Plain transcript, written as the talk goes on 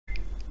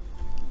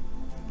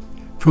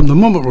From the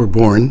moment we're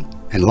born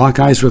and lock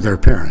eyes with our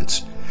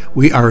parents,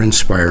 we are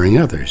inspiring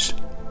others.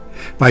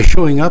 By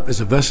showing up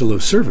as a vessel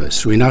of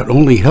service, we not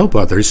only help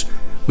others,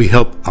 we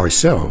help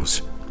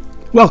ourselves.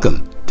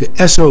 Welcome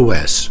to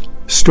SOS,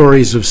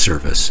 Stories of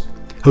Service,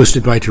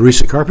 hosted by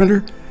Teresa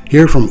Carpenter,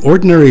 here from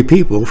ordinary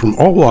people from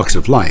all walks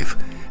of life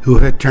who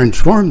have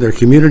transformed their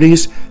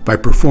communities by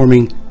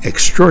performing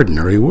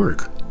extraordinary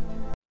work.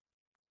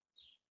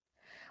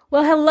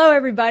 Well, hello,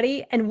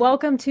 everybody, and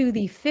welcome to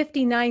the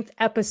 59th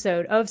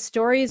episode of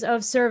Stories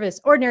of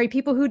Service, ordinary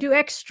people who do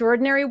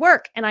extraordinary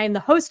work. And I am the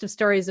host of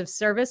Stories of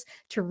Service,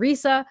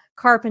 Teresa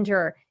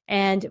Carpenter.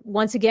 And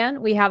once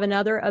again, we have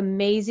another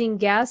amazing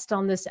guest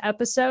on this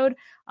episode.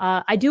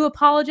 I do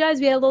apologize.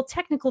 We had a little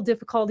technical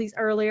difficulties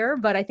earlier,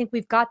 but I think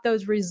we've got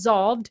those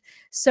resolved.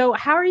 So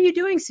how are you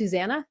doing,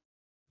 Susanna?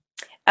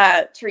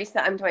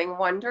 Teresa, I'm doing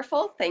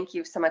wonderful. Thank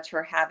you so much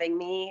for having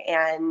me.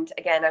 And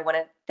again, I want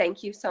to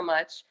thank you so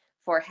much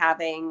for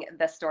having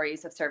the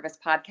Stories of Service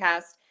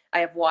podcast.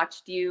 I have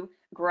watched you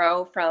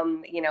grow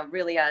from,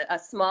 really a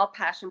small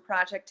passion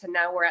project to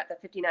now we're at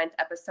the 59th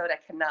episode. I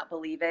cannot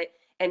believe it.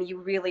 And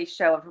you really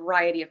show a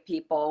variety of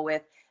people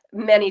with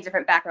many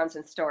different backgrounds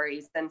and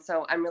stories. And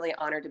so I'm really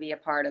honored to be a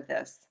part of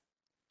this.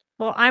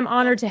 Well, I'm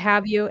honored to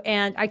have you,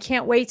 and I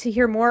can't wait to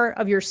hear more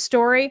of your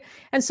story.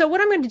 And so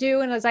what I'm going to do,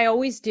 and as I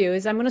always do,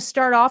 is I'm going to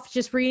start off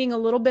just reading a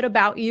little bit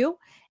about you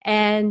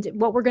and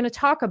what we're going to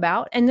talk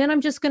about. And then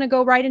I'm just going to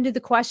go right into the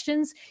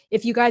questions.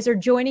 If you guys are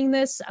joining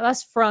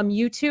us from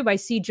YouTube, I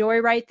see Joy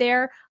right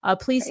there.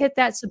 Please hit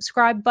that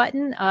subscribe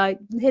button,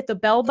 hit the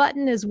bell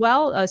button as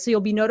well, so you'll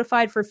be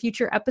notified for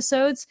future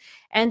episodes.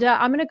 And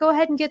I'm going to go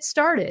ahead and get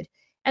started.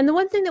 And the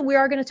one thing that we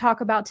are going to talk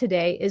about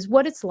today is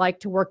what it's like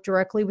to work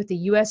directly with the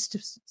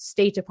U.S.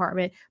 State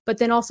Department, but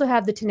then also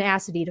have the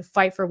tenacity to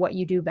fight for what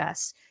you do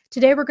best.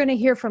 Today, we're going to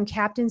hear from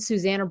Captain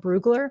Susanna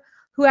Brugler,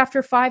 who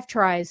after 5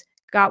 tries,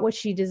 got what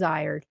she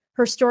desired.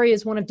 Her story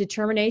is one of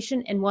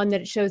determination and one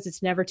that it shows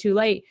it's never too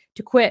late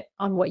to quit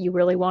on what you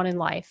really want in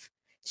life.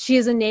 She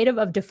is a native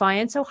of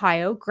Defiance,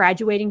 Ohio,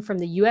 graduating from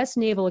the U.S.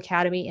 Naval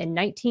Academy in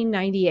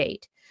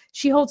 1998.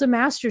 She holds a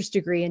master's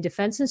degree in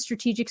Defense and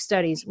Strategic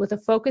Studies with a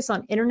focus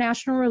on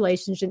international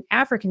relations and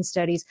African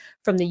studies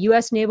from the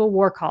U.S. Naval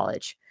War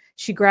College.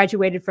 She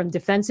graduated from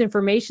Defense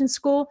Information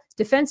School,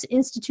 Defense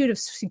Institute of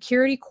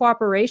Security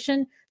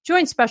Cooperation,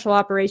 Joint Special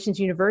Operations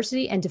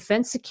University, and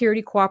Defense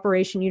Security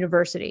Cooperation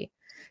University.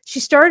 She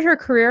started her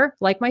career,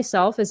 like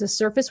myself, as a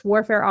surface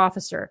warfare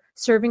officer,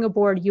 serving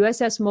aboard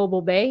USS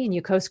Mobile Bay in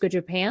Yokosuka,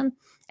 Japan.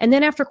 And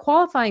then after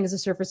qualifying as a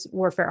surface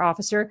warfare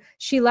officer,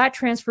 she lat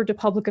transferred to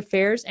public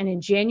affairs, and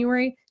in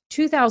January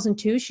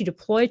 2002, she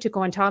deployed to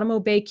Guantanamo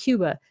Bay,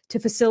 Cuba, to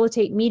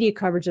facilitate media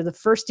coverage of the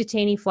first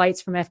detainee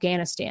flights from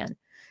Afghanistan.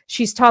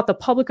 She's taught the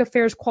public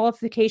affairs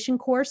qualification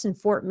course in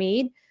Fort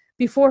Meade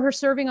before her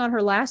serving on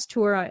her last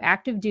tour on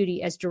active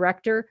duty as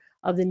director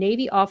of the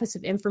Navy Office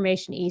of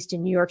Information East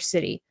in New York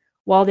City.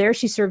 While there,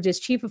 she served as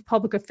chief of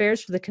public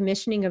affairs for the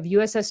commissioning of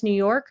USS New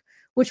York,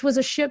 which was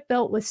a ship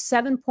built with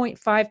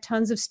 7.5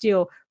 tons of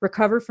steel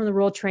recovered from the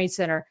World Trade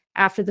Center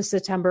after the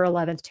September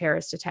 11th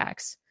terrorist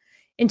attacks.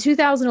 In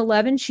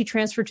 2011, she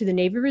transferred to the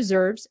Navy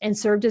Reserves and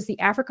served as the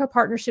Africa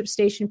Partnership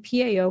Station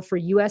PAO for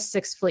U.S.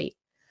 6th Fleet.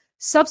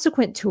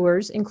 Subsequent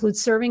tours include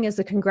serving as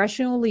the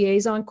Congressional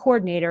Liaison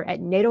Coordinator at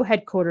NATO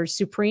Headquarters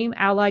Supreme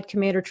Allied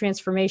Commander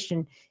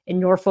Transformation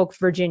in Norfolk,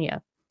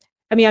 Virginia.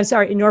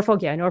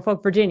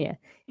 Norfolk, Virginia.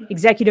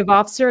 Executive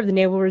Officer of the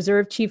Naval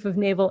Reserve, Chief of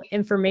Navy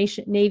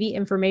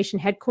Information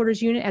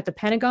Headquarters Unit at the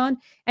Pentagon,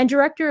 and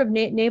Director of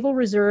Naval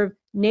Reserve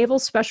Naval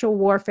Special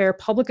Warfare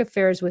Public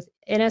Affairs with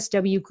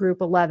NSW Group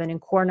 11 in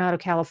Coronado,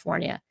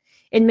 California.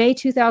 In May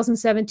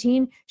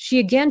 2017, she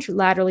again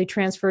laterally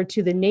transferred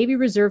to the Navy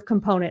Reserve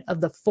component of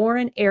the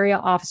Foreign Area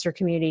Officer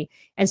Community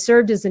and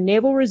served as the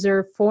Naval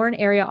Reserve Foreign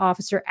Area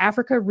Officer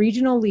Africa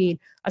Regional Lead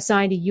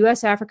assigned to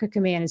U.S. Africa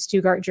Command in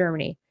Stuttgart,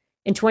 Germany.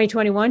 In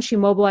 2021, she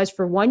mobilized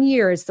for 1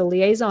 year as the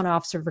liaison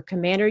officer for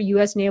Commander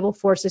U.S. Naval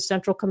Forces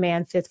Central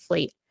Command 5th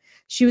Fleet.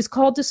 She was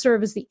called to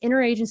serve as the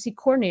interagency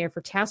coordinator for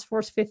Task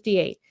Force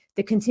 58,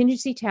 the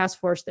contingency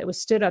task force that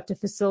was stood up to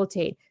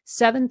facilitate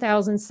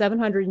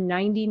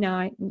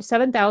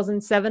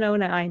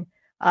 7,709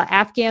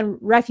 Afghan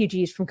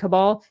refugees from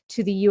Kabul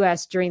to the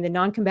U.S. during the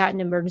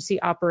non-combatant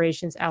emergency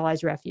operations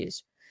Allies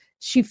Refuge.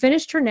 She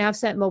finished her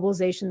NAVSAT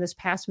mobilization this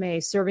past May,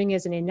 serving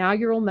as an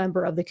inaugural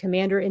member of the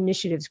Commander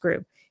Initiatives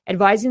Group,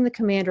 advising the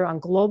commander on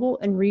global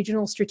and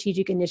regional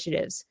strategic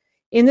initiatives.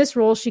 In this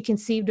role, she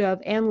conceived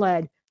of and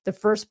led the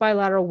first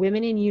bilateral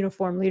Women in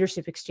Uniform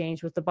Leadership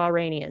Exchange with the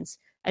Bahrainians,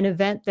 an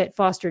event that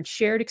fostered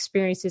shared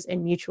experiences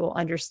and mutual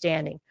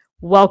understanding.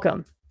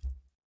 Welcome.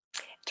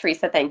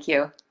 Teresa, thank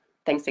you.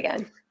 Thanks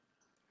again.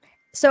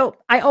 So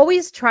I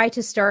always try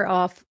to start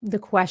off the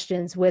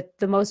questions with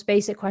the most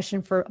basic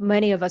question for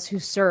many of us who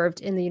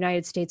served in the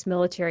United States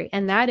military,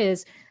 and that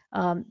is,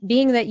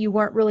 being that you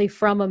weren't really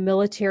from a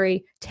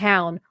military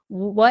town,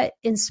 what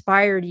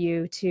inspired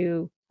you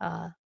to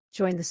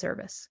join the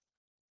service?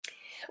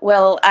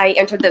 Well, I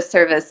entered the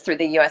service through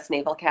the U.S.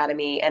 Naval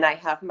Academy, and I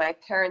have my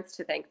parents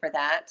to thank for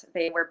that.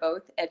 They were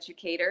both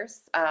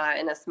educators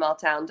in a small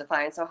town,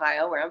 Defiance,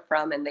 Ohio, where I'm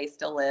from, and they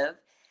still live.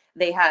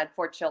 They had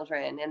 4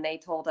 children, and they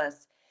told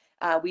us,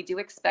 we do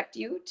expect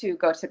you to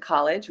go to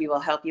college. We will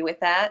help you with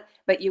that,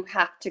 but you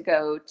have to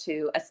go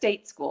to a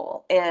state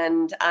school.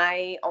 And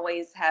I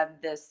always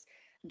have this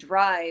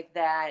drive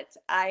that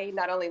I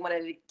not only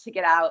wanted to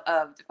get out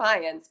of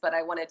Defiance, but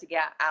I wanted to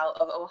get out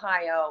of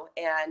Ohio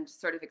and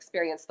sort of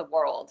experience the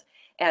world.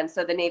 And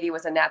so the Navy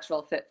was a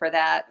natural fit for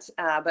that.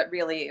 But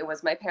really, it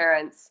was my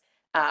parents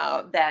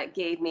that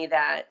gave me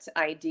that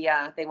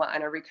idea. They went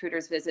on a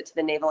recruiter's visit to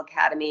the Naval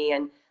Academy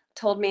and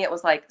told me it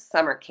was like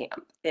summer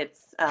camp.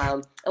 It's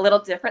a little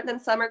different than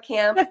summer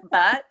camp,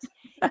 but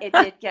it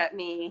did get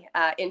me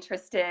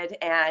interested,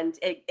 and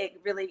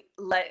it really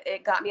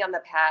it got me on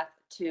the path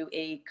to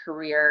a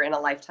career and a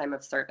lifetime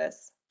of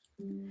service.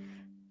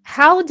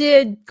 How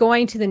did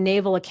going to the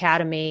Naval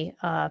Academy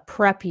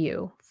prep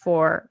you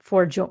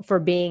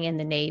for being in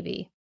the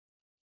Navy?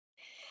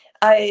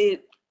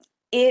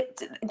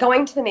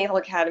 Going to the Naval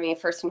Academy,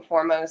 first and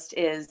foremost,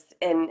 is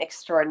an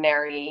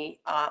extraordinary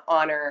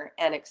honor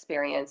and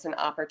experience and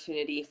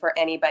opportunity for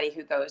anybody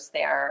who goes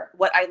there.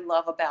 What I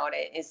love about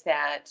it is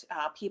that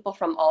people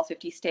from all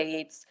 50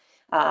 states,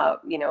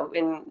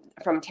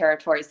 from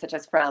territories such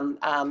as from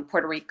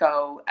Puerto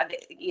Rico,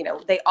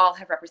 they all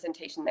have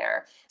representation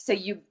there. So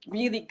you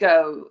really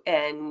go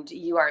and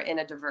you are in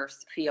a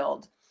diverse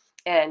field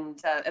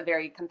and a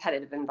very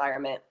competitive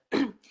environment.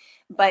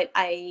 But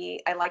I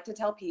like to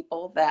tell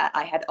people that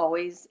I had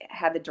always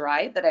had the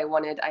drive that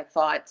I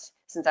thought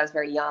since I was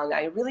very young,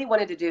 I really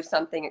wanted to do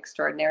something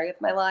extraordinary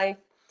with my life.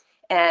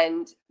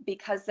 And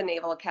because the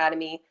Naval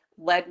Academy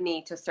led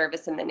me to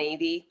service in the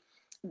Navy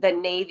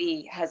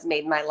has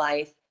made my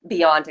life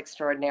beyond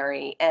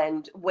extraordinary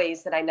and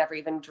ways that I never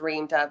even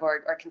dreamed of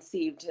or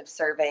conceived of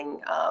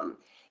serving,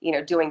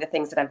 doing the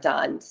things that I've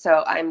done.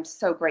 So I'm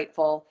so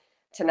grateful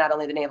to not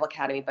only the Naval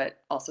Academy, but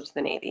also to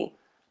the Navy.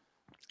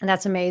 And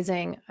that's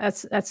amazing.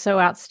 That's so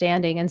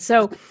outstanding. And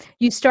so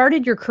you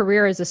started your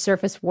career as a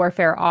surface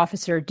warfare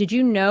officer. Did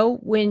you know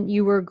when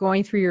you were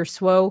going through your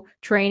SWO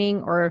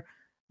training, or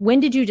when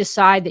did you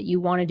decide that you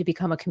wanted to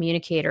become a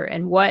communicator,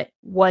 and what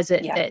was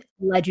it that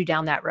led you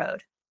down that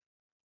road?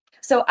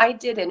 So I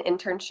did an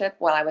internship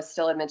while I was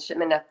still a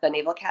midshipman at the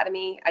Naval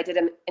Academy. I did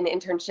an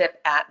internship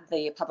at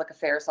the public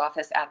affairs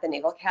office at the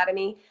Naval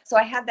Academy. So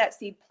I had that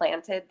seed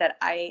planted that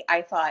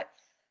I thought,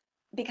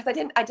 because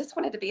I just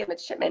wanted to be a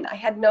midshipman. I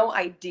had no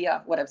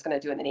idea what I was going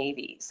to do in the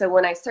Navy. So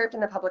when I served in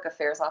the public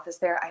affairs office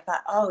there, I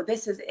thought, oh,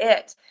 this is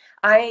it.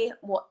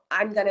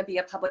 I'm going to be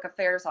a public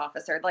affairs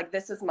officer. Like,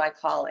 this is my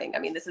calling. I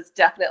mean, this is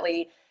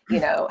definitely,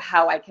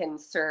 how I can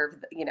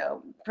serve,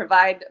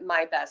 provide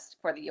my best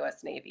for the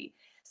U.S. Navy.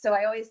 So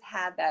I always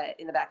had that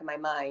in the back of my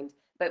mind.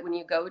 But when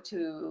you go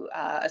to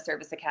a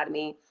service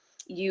academy,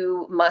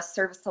 you must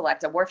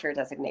select a warfare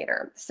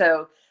designator.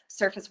 So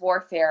surface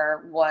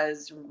warfare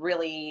was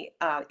really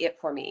it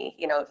for me.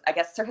 I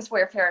guess surface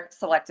warfare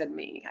selected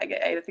me.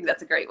 I think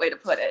that's a great way to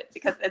put it,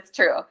 because it's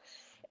true.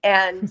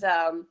 And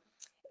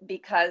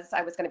because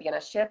I was going to be on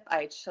a ship,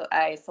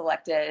 I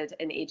selected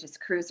an Aegis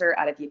cruiser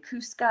out of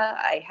Yokosuka.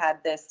 I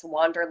had this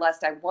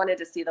wanderlust. I wanted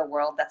to see the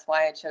world. That's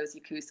why I chose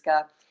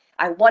Yokosuka.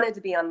 I wanted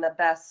to be on the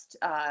best,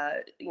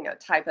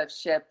 type of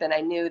ship, and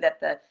I knew that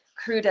the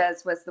crew des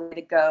was the way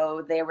to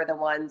go. They were the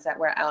ones that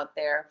were out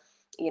there,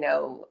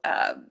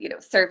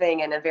 serving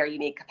in a very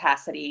unique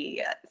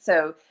capacity.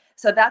 So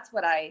that's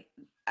what I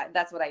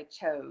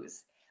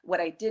chose.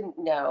 What I didn't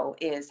know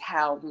is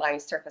how my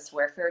surface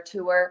warfare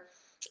tour,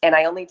 and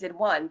I only did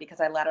one because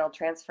I lateral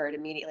transferred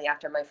immediately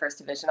after my first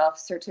division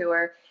officer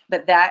tour,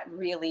 but that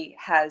really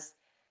has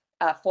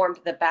formed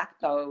the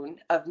backbone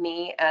of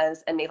me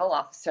as a naval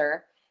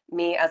officer,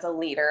 me as a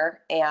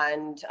leader,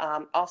 and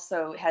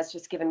also has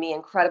just given me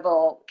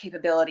incredible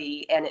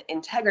capability and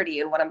integrity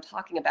in what I'm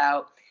talking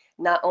about,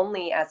 not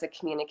only as a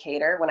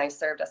communicator when I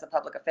served as a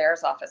public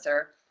affairs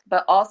officer,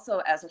 but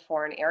also as a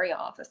foreign area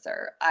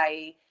officer.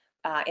 I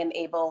am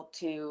able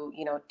to,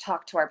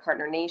 talk to our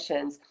partner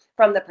nations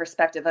from the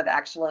perspective of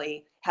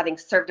actually having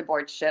served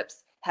aboard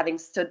ships, having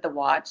stood the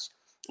watch,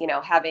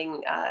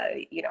 having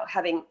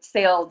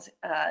sailed,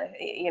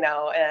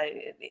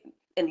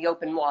 in the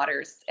open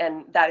waters.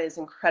 And that is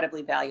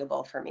incredibly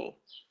valuable for me.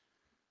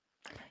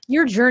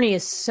 Your journey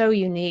is so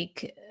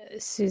unique,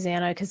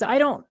 Susanna, because I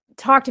don't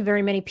talk to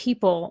very many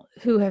people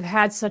who have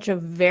had such a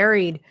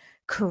varied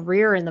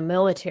career in the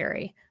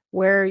military,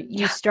 where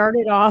you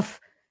started off,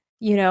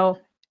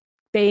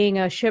 being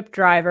a ship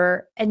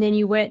driver, and then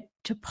you went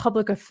to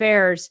public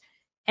affairs,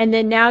 and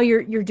then now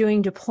you're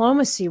doing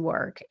diplomacy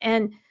work.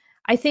 And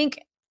I think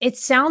it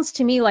sounds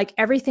to me like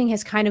everything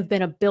has kind of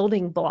been a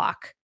building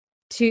block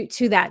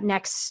to that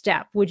next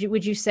step. Would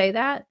you say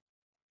that?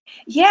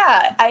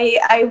 Yeah,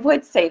 I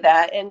would say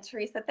that. And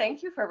Teresa,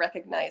 thank you for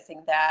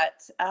recognizing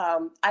that.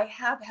 I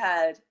have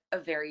had a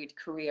varied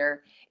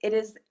career. It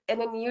is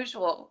an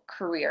unusual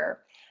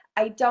career.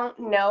 I don't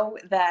know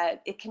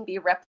that it can be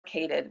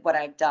replicated what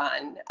I've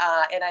done.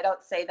 And I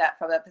don't say that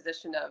from a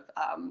position of,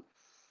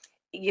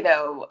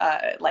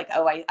 like,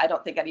 oh, I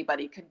don't think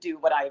anybody could do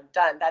what I've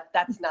done.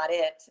 That's not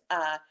it.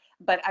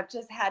 But I've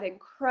just had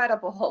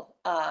incredible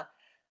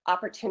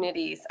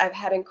opportunities.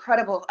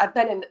 I've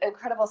been in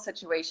incredible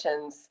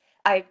situations.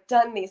 I've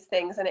done these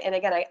things. And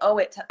again, I owe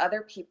it to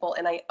other people,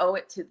 and I owe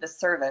it to the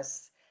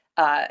service,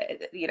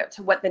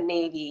 to what the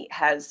Navy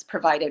has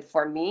provided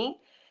for me,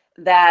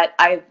 that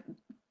I've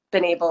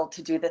been able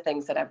to do the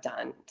things that I've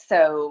done.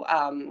 So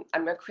I'm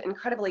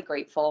incredibly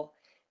grateful.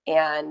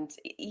 And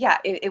yeah,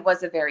 it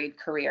was a varied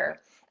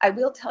career. I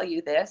will tell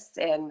you this,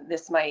 and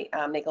this might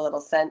make a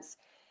little sense.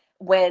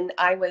 When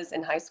I was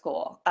in high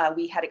school,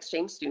 we had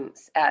exchange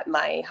students at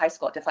my high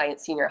school, at Defiant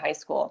Senior High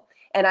School.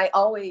 And I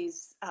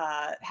always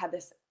had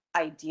this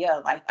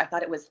idea, I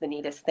thought it was the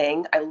neatest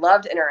thing. I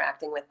loved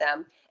interacting with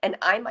them. And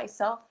I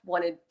myself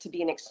wanted to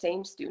be an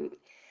exchange student.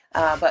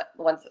 But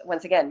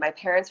once again, my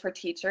parents were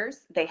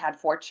teachers. They had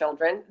 4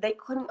 children. They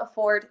couldn't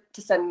afford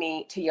to send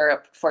me to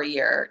Europe for a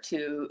year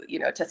to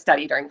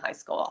study during high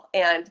school.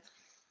 And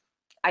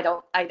I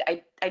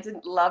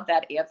didn't love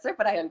that answer,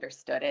 but I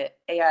understood it.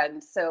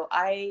 And so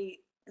I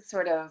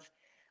sort of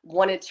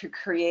wanted to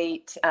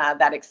create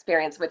that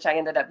experience, which I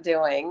ended up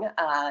doing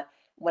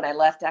when I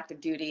left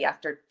active duty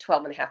after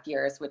 12 and a half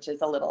years, which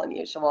is a little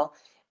unusual.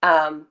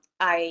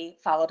 I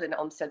followed an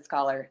Olmsted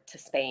Scholar to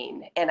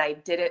Spain, and I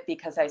did it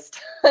because and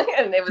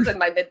it was in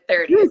my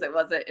mid-30s. It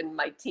wasn't in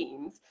my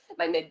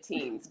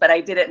mid-teens, but I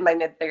did it in my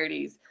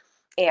mid-30s.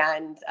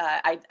 And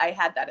I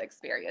had that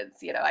experience.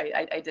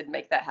 I did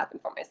make that happen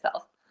for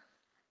myself.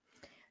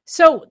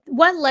 So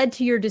what led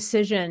to your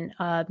decision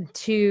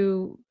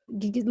to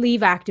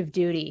leave active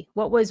duty?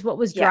 What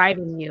was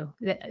driving you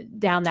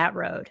down that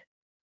road?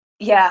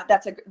 Yeah,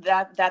 that's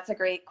a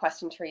great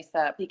question,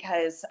 Teresa,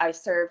 because I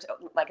served,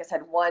 like I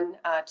said, one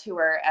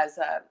tour as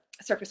a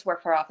surface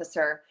warfare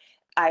officer.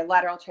 I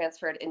lateral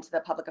transferred into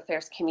the public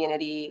affairs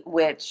community,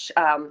 which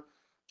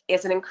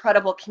is an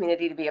incredible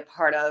community to be a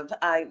part of.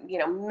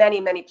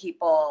 Many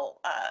people,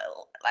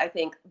 I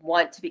think,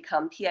 want to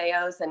become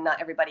PAOs, and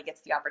not everybody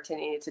gets the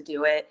opportunity to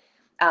do it.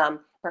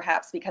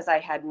 Perhaps because I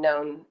had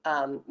known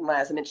when I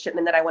was a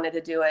midshipman that I wanted to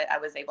do it, I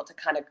was able to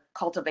kind of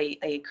cultivate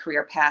a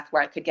career path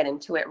where I could get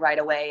into it right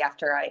away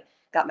after I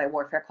got my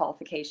warfare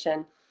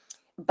qualification.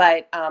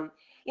 But, I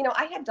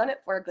had done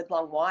it for a good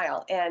long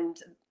while. And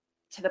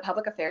to the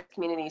public affairs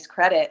community's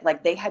credit,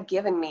 like, they had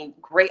given me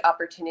great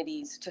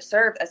opportunities to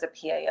serve as a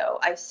PAO.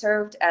 I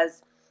served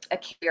as a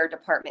career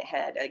department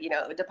head,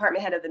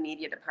 department head of the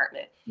media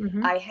department.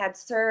 Mm-hmm. I had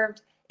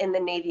served in the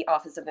Navy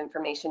Office of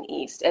Information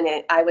East, and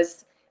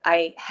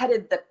I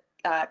headed the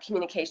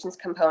communications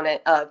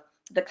component of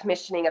the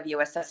commissioning of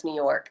USS New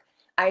York.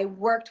 I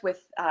worked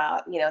with,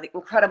 the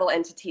incredible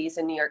entities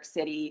in New York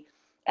City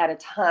at a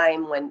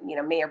time when,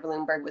 Mayor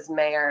Bloomberg was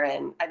mayor.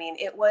 And I mean,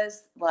 it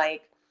was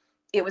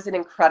an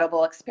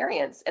incredible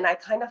experience. And I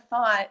kind of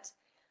thought,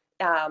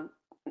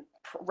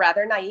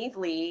 rather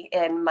naively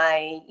in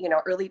my,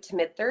 early to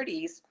mid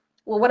 30s,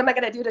 well, what am I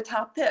going to do to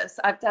top this?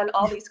 I've done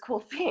all these cool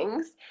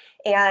things.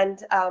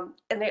 And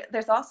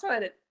there's also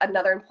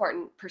another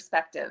important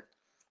perspective.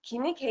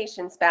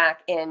 Communications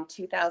back in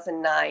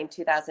 2009,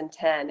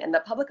 2010, and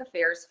the public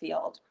affairs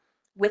field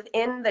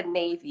within the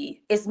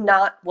Navy is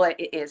not what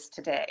it is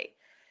today.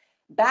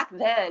 Back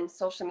then,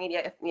 social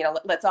media,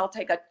 let's all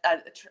take a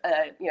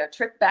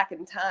trip back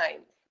in time,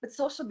 but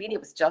social media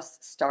was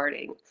just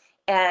starting.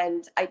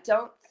 And I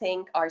don't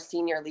think our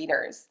senior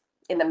leaders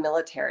in the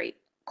military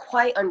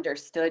quite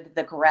understood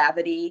the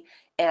gravity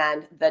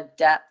and the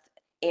depth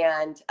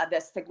and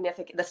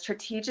the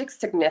strategic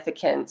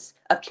significance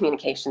of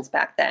communications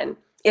back then.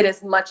 It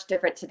is much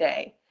different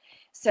today.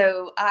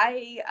 So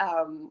I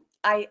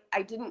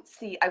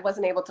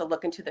wasn't able to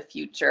look into the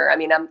future. I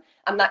mean,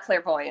 I'm not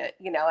clairvoyant,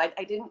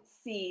 I didn't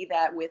see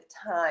that with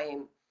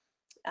time.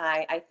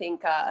 I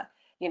think,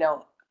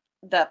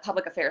 the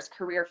public affairs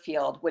career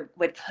field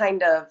would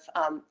kind of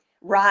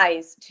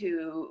rise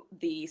to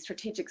the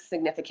strategic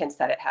significance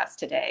that it has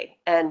today.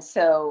 And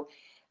so,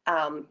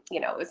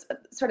 it was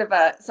sort of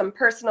some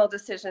personal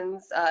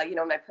decisions,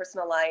 in my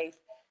personal life.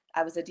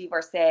 I was a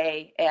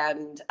divorcee,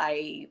 and so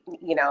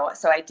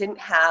I didn't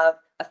have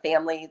a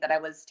family that I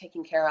was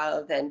taking care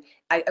of. And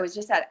I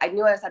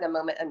knew I was at a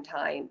moment in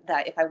time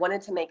that if I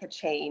wanted to make a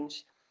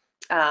change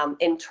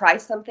and try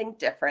something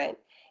different,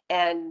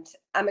 and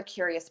I'm a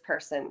curious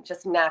person,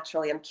 just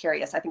naturally, I'm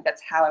curious. I think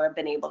that's how I've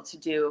been able to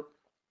do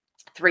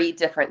 3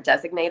 different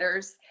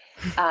designators.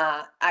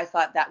 I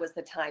thought that was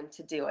the time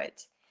to do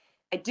it.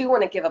 I do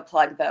want to give a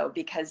plug, though,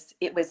 because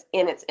it was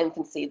in its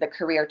infancy, the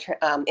Career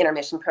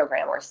Intermission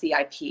Program, or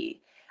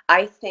CIP.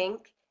 I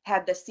think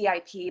had the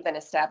CIP been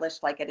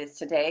established like it is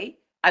today,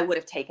 I would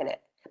have taken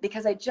it,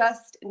 because I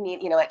just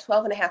need, at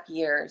 12 and a half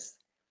years,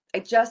 I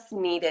just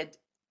needed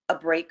a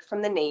break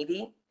from the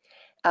Navy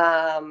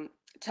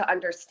to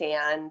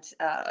understand,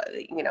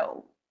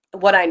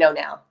 what I know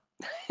now.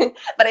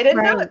 but I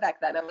didn't know Right. it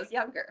back then. I was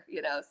younger,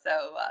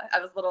 so I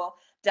was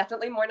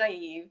definitely more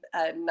naive,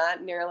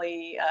 not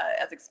nearly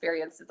as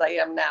experienced as I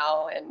am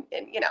now. And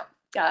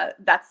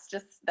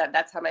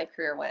that's how my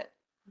career went.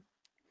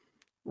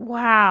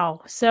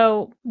 Wow.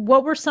 So,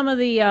 what were some of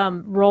the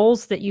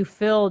roles that you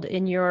filled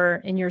in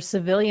your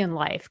civilian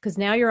life? Because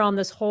now you're on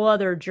this whole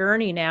other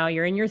journey. Now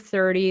you're in your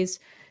 30s,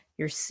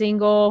 you're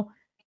single.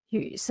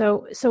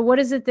 So what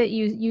is it that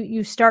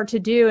you start to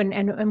do,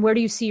 and where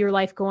do you see your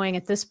life going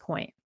at this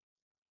point?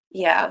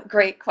 Yeah,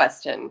 great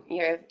question.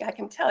 I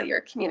can tell you're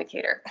a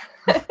communicator.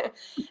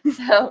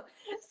 so,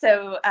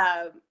 so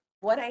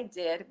what I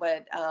did,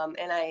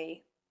 and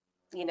I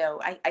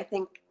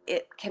think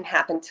it can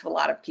happen to a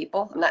lot of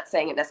people. I'm not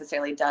saying it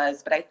necessarily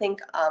does, but I think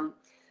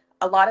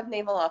a lot of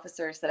naval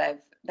officers that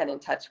I've been in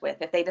touch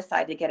with, if they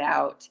decide to get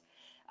out,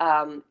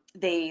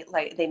 they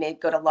may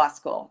go to law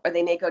school, or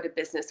they may go to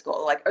business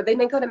school, or they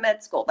may go to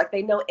med school. Like,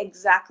 they know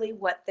exactly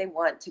what they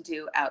want to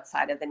do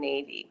outside of the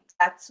Navy.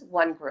 That's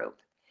one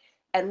group.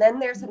 And then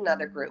there's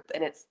another group,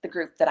 and it's the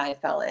group that I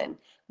fell in,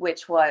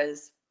 which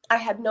was, I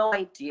had no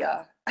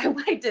idea.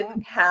 I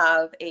didn't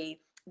have a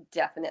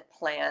definite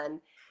plan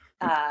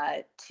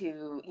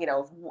to,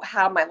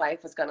 how my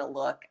life was going to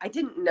look. I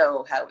didn't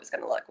know how it was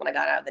going to look when I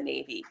got out of the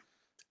Navy.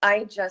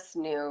 I just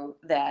knew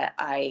that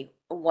I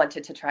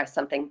wanted to try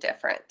something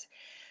different.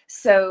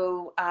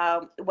 So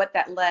what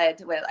that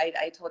led, well,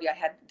 I told you I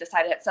had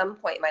decided at some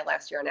point in my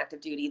last year on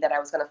active duty that I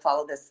was going to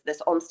follow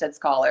this Olmsted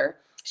scholar.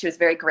 She was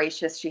very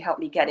gracious. She helped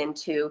me get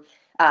into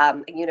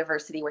a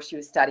university where she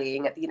was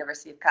studying at the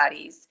University of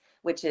Cadiz,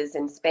 which is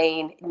in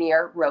Spain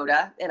near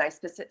Rota. And I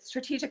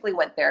strategically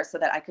went there so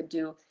that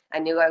I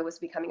knew I was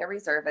becoming a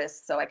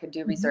reservist, so I could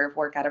do reserve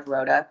work out of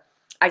Rota.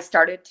 I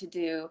started to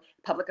do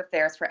public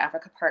affairs for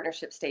Africa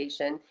Partnership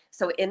Station.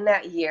 So in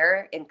that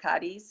year in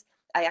Cadiz,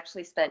 I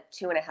actually spent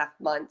 2.5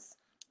 months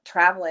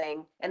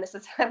traveling. And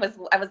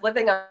I was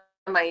living on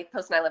my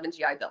post 9/11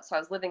 GI Bill. So I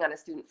was living on a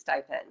student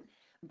stipend,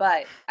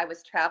 but I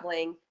was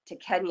traveling to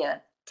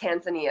Kenya,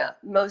 Tanzania,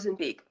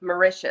 Mozambique,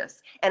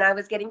 Mauritius, and I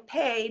was getting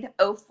paid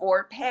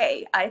for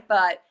pay. I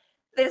thought,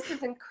 this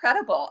is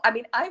incredible. I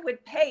mean, I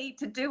would pay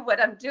to do what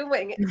I'm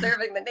doing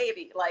serving the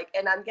Navy,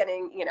 and I'm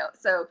getting,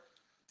 so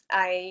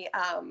I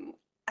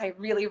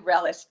really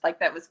relished,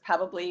 that was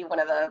probably one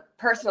of the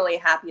personally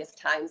happiest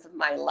times of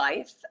my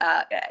life,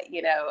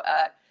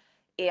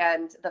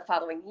 and the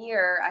following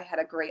year I had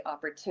a great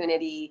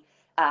opportunity.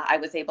 I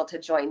was able to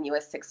join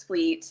US 6th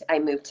Fleet. I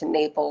moved to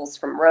Naples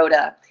from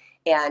Rota,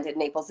 and in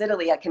Naples,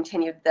 Italy, I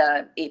continued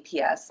the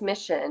APS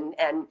mission.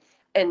 And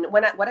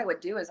what I would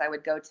do is I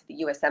would go to the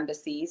U.S.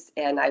 embassies,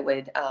 and I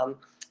would,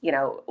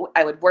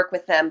 I would work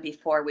with them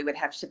before we would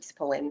have ships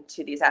pull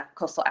into these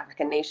coastal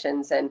African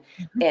nations. And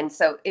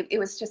so it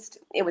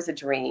was a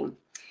dream.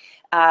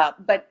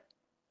 But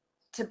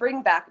to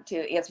bring back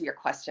to answer your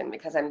question,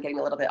 because I'm getting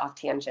a little bit off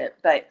tangent,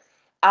 but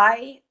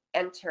I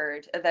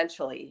entered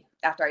eventually,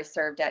 after I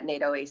served at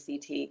NATO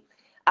ACT,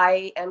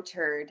 I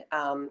entered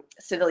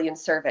civilian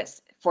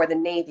service for the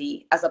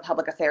Navy as a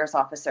public affairs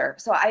officer.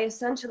 So I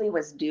essentially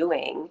was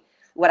doing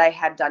what I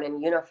had done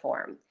in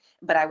uniform,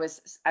 but I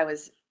was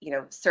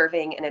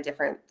serving in a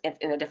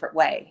different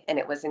way, and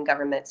it was in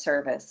government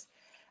service.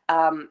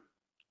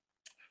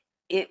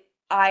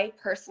 I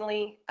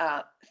personally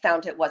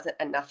found it wasn't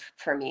enough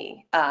for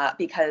me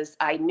because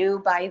I knew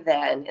by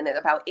then, and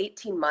about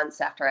 18 months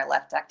after I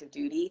left active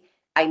duty,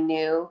 I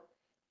knew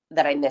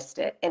that I missed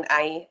it, and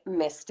I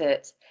missed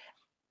it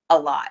a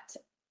lot.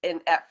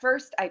 And at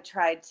first I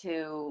tried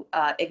to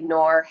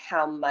ignore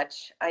how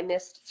much I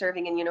missed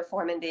serving in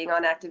uniform and being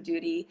on active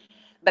duty.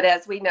 But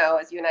as we know,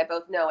 as you and I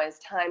both know, as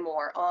time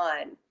wore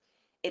on,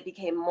 it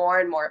became more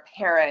and more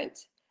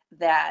apparent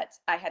that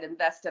I had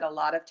invested a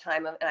lot of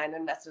time, and I had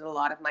invested a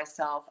lot of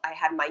myself. I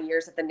had my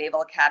years at the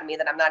Naval Academy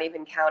that I'm not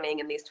even counting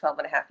in these 12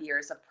 and a half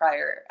years of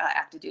prior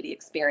active duty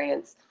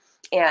experience.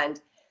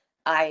 And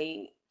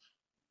I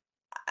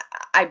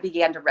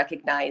began to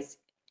recognize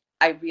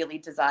I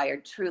really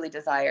truly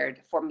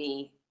desired for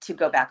me to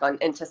go back on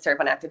and to serve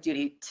on active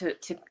duty to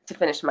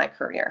finish my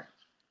career.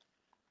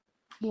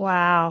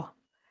 Wow.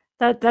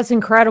 That's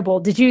incredible.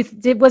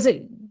 Was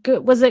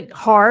it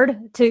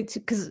hard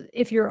because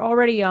if you're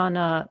already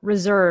on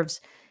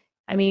reserves,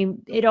 I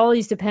mean, it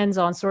always depends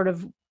on sort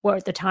of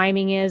what the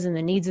timing is and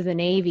the needs of the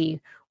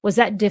Navy. Was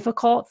that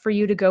difficult for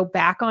you to go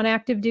back on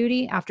active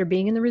duty after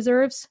being in the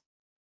reserves?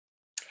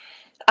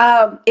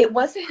 It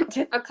wasn't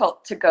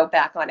difficult to go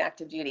back on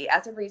active duty.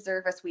 As a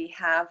reservist, we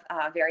have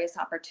various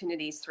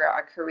opportunities throughout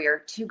our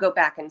career to go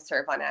back and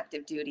serve on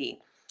active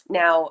duty.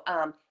 Now,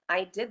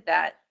 I did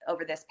that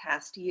over this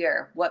past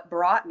year. What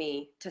brought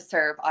me to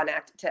serve on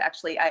at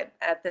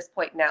this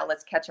point now,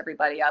 let's catch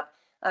everybody up.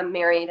 I'm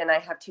married and I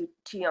have two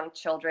young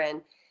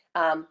children,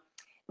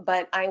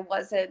 but I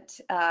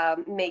wasn't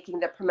making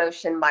the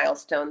promotion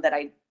milestone that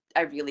I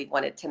really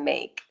wanted to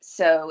make.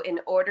 So in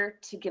order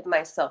to give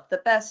myself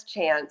the best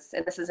chance,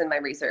 and this is in my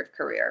reserve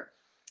career,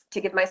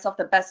 to give myself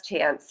the best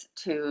chance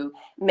to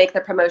make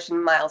the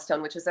promotion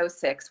milestone, which is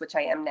 06, which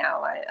I am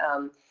now,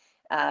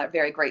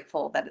 very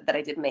grateful that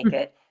I did make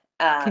it.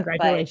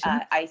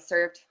 Congratulations. I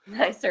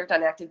served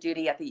on active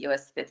duty at the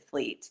U.S. Fifth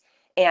Fleet,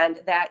 and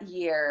that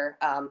year,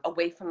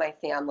 away from my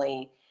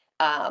family,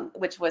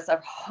 which was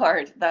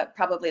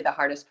probably the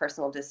hardest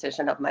personal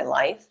decision of my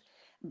life,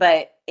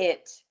 but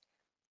it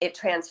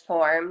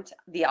transformed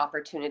the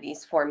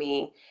opportunities for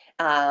me,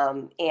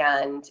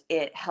 and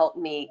it helped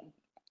me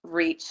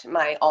reach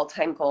my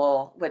all-time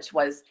goal, which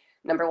was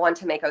number one,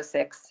 to make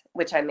 06,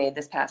 which I made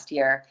this past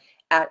year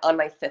on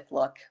my fifth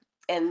look,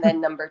 and then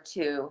number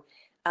two,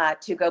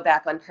 to go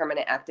back on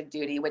permanent active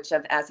duty, which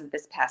as of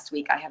this past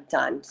week I have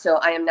done. So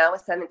I am now a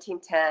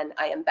 1710.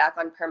 I am back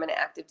on permanent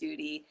active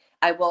duty.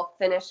 I will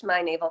finish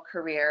my naval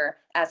career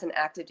as an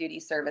active duty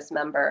service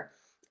member.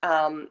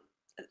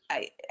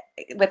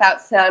 Without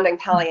sounding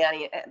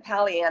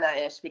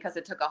Pollyanna-ish, because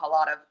it took a whole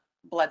lot of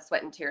blood,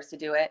 sweat, and tears to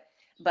do it,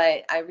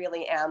 but I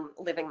really am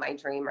living my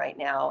dream right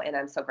now, and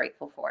I'm so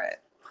grateful for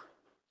it.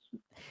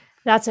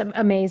 That's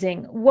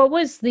amazing. What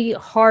was the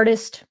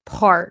hardest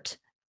part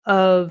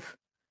of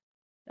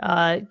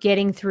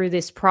getting through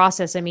this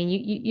process? I mean,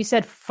 you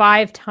said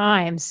 5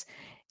 times.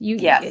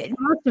 Yes. It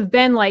must have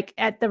been like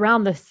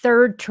around the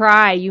third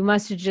try, you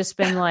must have just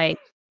been like,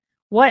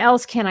 what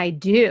else can I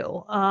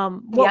do?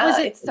 What was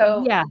it?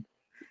 So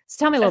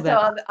tell me a little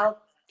bit.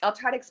 I'll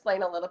try to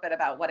explain a little bit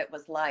about what it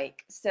was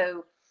like.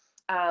 So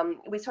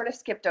we sort of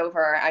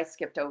I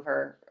skipped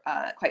over,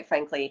 quite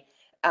frankly,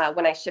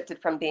 when I shifted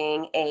from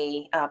being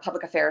a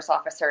public affairs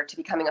officer to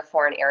becoming a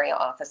foreign area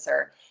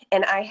officer.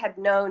 And I had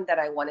known that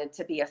I wanted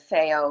to be a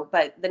FAO,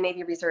 but the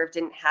Navy Reserve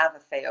didn't have a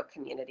FAO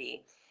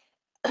community.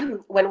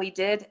 When we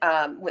did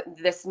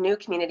this new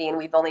community, and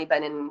we've only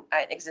been in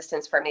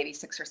existence for maybe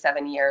 6 or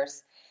 7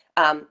 years,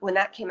 when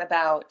that came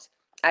about,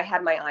 I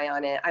had my eye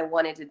on it. I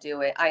wanted to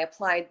do it. I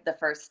applied the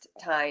first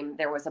time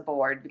there was a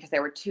board, because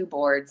there were 2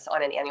 boards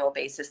on an annual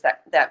basis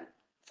that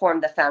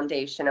formed the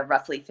foundation of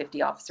roughly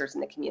 50 officers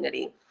in the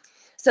community.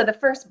 So the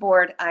first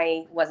board,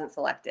 I wasn't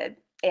selected,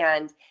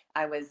 and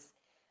I was,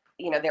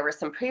 there were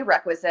some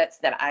prerequisites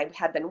that I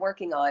had been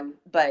working on,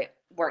 but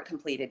weren't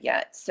completed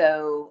yet.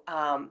 So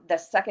the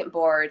second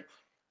board,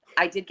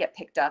 I did get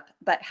picked up,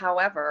 but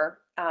however,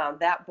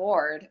 that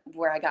board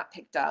where I got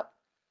picked up,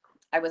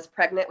 I was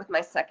pregnant with my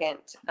second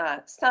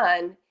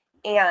son,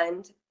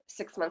 and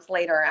 6 months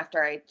later,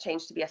 after I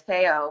changed to be a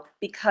FAO,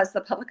 because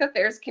the public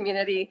affairs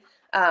community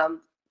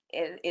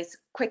is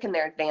quick in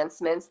their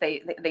advancements.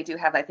 They do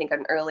have, I think,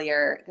 an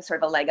earlier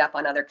sort of a leg up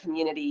on other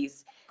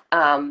communities.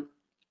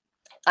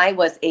 I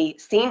was a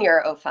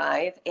senior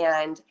 05,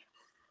 and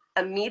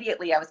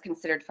immediately I was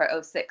considered for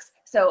 06.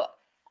 So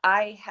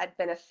I had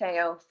been a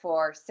FAO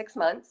for 6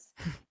 months,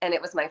 and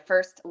it was my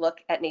first look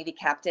at Navy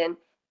captain.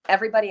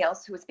 Everybody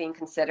else who was being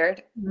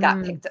considered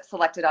got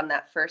selected on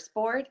that first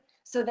board.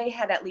 So they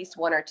had at least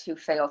 1 or 2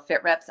 FAO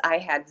fit reps. I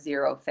had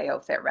 0 FAO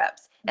fit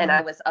reps, and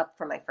I was up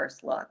for my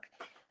first look.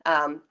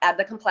 Add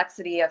the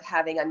complexity of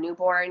having a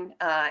newborn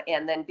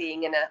and then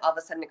being in all of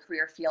a sudden a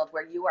career field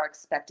where you are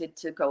expected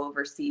to go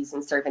overseas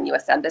and serve in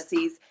U.S.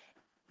 embassies.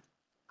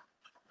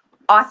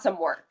 Awesome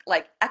work,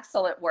 like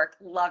excellent work.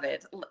 Love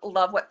it.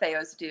 Love what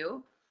FAOs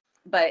do.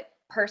 But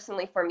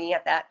personally, for me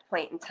at that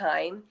point in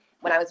time,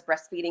 when I was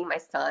breastfeeding my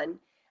son,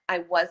 I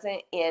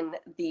wasn't in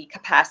the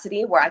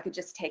capacity where I could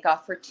just take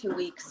off for 2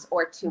 weeks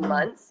or 2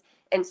 months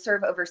and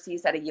serve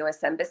overseas at a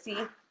U.S. embassy.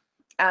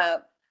 I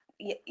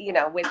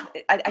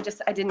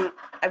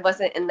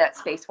wasn't in that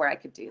space where I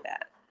could do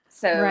that.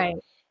 So right.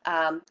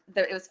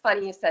 It was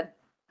funny you said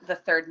the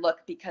third look,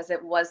 because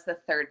it was the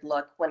third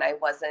look when I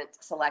wasn't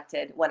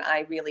selected, when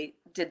I really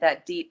did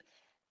that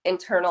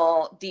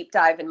internal deep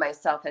dive in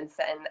myself and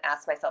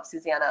asked myself,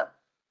 Susanna,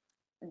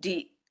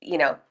 do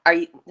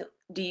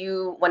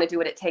you want to do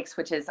what it takes,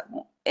 which is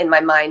in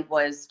my mind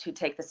was to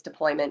take this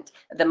deployment,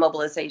 the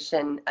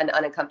mobilization, an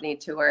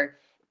unaccompanied tour,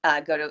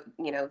 go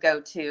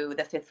to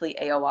the Fifth Fleet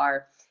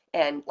AOR,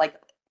 and like,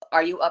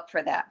 are you up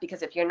for that?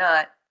 Because if you're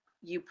not,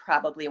 you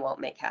probably won't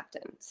make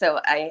captain.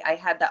 So I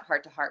had that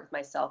heart to heart with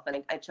myself,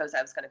 and I chose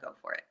I was going to go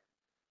for it.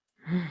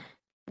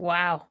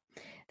 Wow.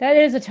 That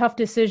is a tough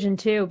decision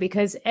too,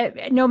 because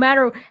no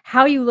matter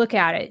how you look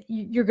at it,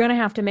 you're going to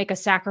have to make a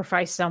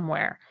sacrifice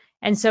somewhere.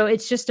 And so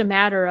it's just a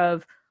matter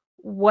of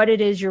what it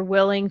is you're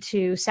willing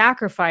to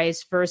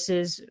sacrifice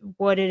versus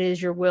what it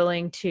is you're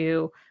willing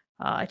to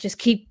just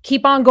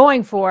keep on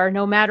going for,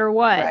 no matter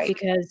what, right.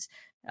 Because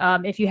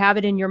if you have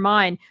it in your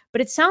mind. But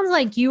it sounds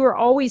like you were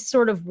always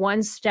sort of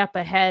one step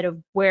ahead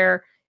of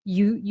where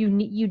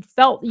you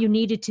felt you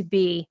needed to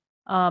be,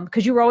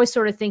 because you were always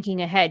sort of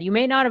thinking ahead. You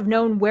may not have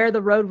known where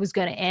the road was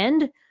going to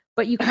end,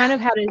 but you kind of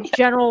had a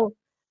general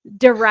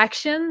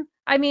direction.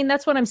 I mean,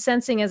 that's what I'm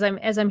sensing as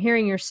I'm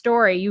hearing your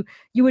story.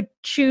 You would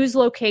choose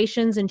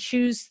locations and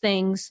choose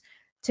things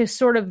to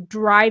sort of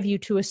drive you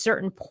to a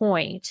certain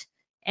point,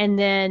 and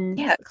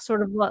then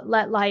sort of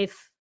let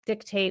life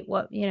dictate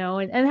what,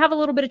 and have a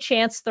little bit of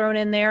chance thrown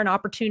in there and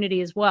opportunity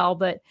as well.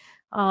 But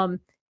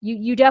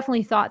you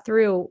definitely thought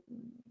through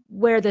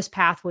where this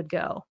path would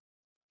go.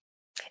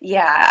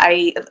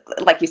 Yeah,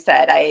 like you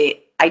said,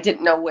 I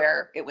didn't know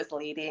where it was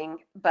leading,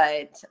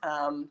 but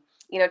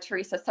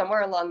Teresa,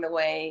 somewhere along the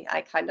way,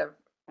 I kind of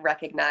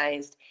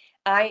recognized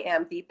I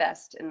am the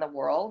best in the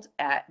world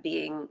at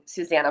being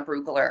Susanna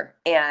Brugler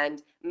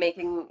and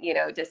making,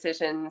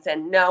 decisions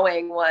and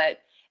knowing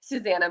what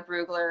Susanna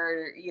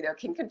Brugler,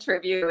 can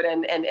contribute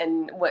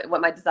and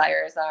what my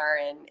desires are.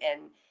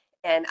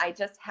 And I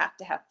just have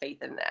to have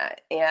faith in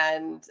that.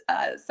 And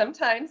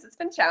sometimes it's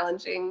been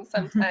challenging.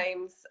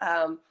 Sometimes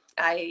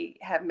I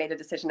have made a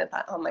decision and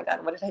thought, oh my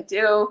God, what did I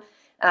do?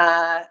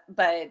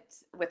 But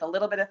with a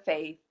little bit of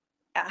faith,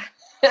 I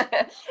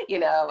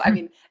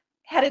mean,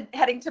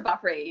 heading to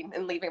Bahrain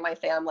and leaving my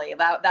family,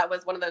 that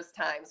was one of those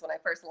times when I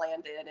first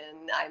landed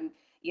and I'm,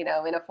 in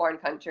a foreign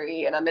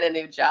country and I'm in a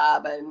new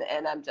job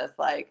and I'm just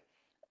like,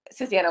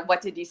 Susanna,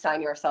 what did you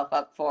sign yourself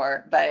up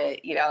for? But,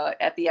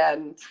 at the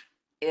end,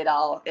 it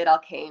all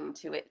came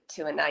to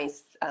a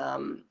nice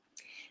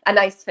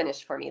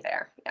finish for me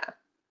there.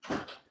 Yeah.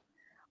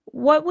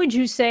 What would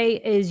you say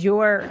is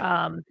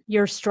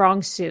your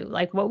strong suit?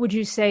 Like, what would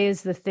you say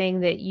is the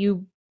thing that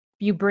you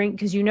bring,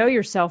 because you know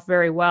yourself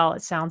very well,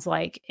 it sounds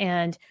like,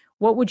 and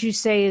what would you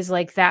say is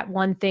like that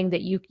one thing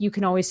that you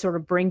can always sort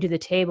of bring to the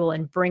table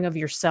and bring of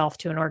yourself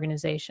to an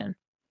organization?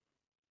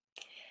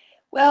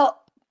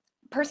 Well,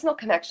 personal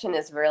connection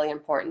is really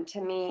important to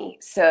me.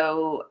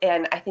 So,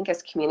 and I think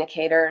as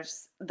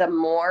communicators, the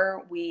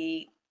more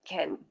we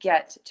can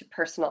get to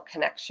personal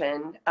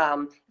connection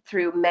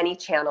through many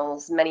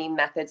channels, many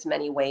methods,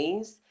 many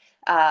ways,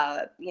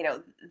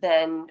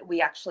 then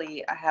we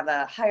actually have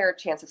a higher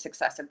chance of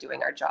success of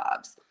doing our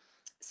jobs.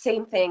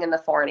 Same thing in the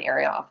foreign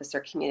area officer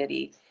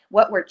community.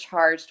 What we're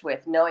charged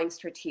with, knowing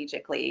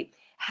strategically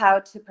how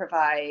to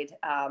provide,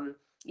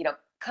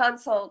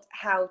 consult,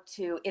 how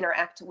to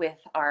interact with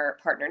our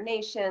partner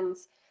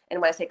nations.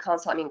 And when I say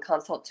consult, I mean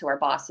consult to our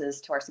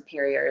bosses, to our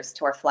superiors,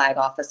 to our flag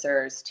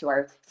officers, to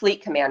our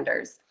fleet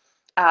commanders.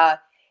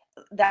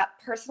 That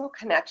personal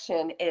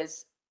connection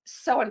is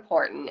so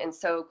important and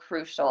so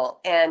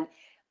crucial. And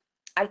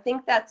I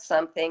think that's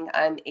something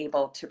I'm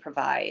able to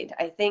provide.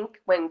 I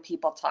think when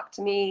people talk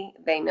to me,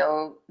 they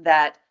know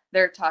that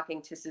they're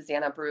talking to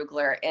Susanna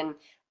Brugler, and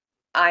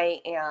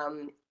I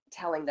am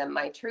telling them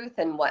my truth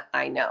and what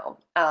I know.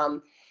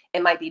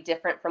 It might be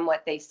different from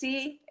what they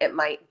see. It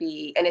might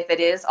be, and if it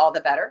is, all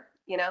the better.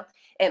 It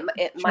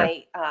Sure.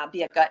 might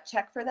be a gut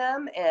check for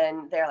them,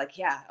 and they're like,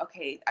 yeah,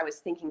 okay, I was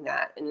thinking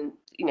that, and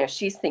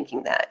she's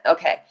thinking that,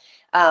 okay.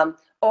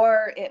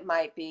 Or it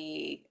might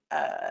be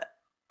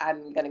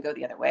I'm going to go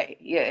the other way,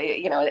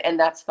 and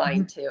that's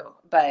fine too.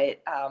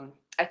 But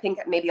I think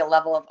maybe a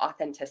level of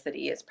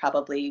authenticity is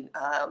probably,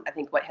 I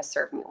think, what has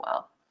served me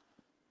well.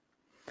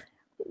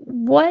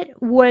 What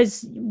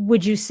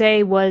would you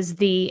say was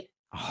the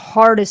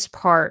hardest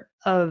part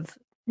of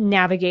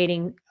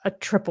navigating a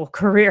triple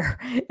career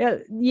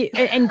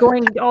and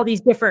going all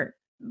these different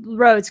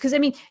roads? Because I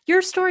mean,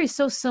 your story is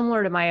so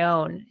similar to my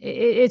own.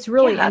 It's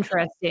really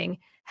interesting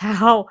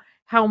how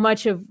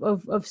much of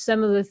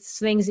some of the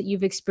things that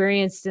you've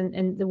experienced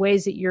and the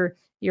ways that your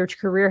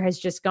career has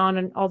just gone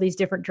in all these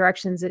different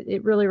directions.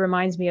 It really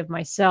reminds me of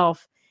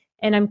myself.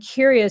 And I'm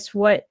curious,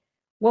 what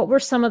were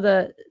some of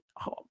the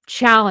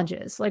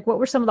challenges? Like, what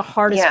were some of the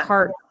hardest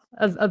part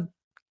of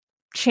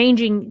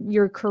changing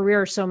your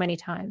career so many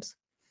times?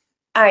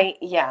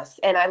 Yes.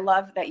 And I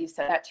love that you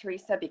said that,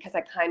 Teresa, because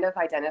I kind of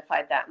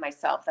identified that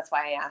myself. That's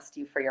why I asked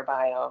you for your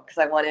bio, because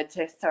I wanted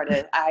to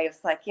I was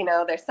like,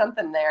 there's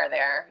something there,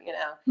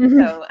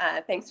 So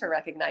thanks for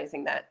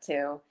recognizing that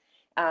too.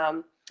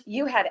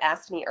 You had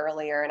asked me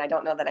earlier, and I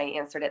don't know that I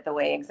answered it the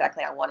way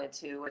exactly I wanted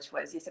to, which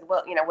was, you said,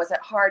 well, was it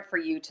hard for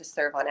you to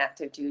serve on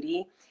active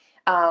duty?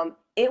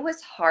 It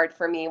was hard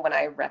for me when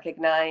I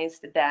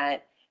recognized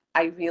that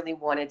I really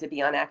wanted to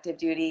be on active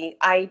duty.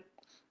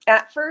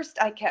 At first,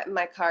 I kept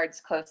my cards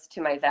close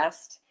to my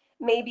vest,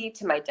 maybe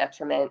to my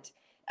detriment.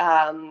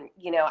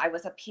 I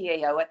was a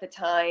PAO at the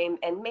time,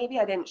 and maybe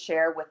I didn't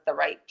share with the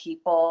right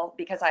people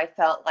because I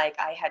felt like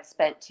I had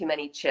spent too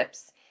many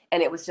chips,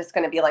 and it was just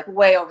going to be like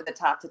way over the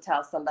top to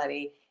tell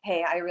somebody,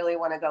 hey, I really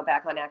want to go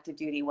back on active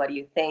duty. What do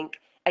you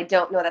think? I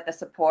don't know that the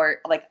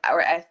support,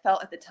 or I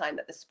felt at the time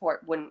that the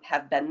support wouldn't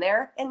have been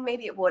there, and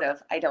maybe it would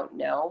have. I don't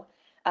know.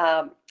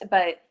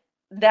 But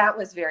that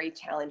was very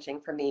challenging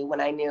for me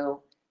when I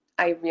knew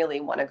I really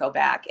want to go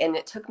back. And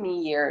it took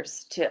me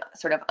years to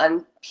sort of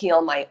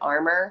unpeel my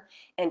armor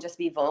and just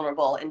be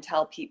vulnerable and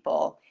tell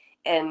people.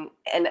 And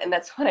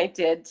that's what I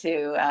did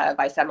to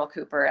Vice Admiral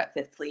Cooper at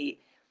Fifth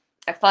Fleet.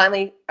 I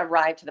finally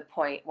arrived to the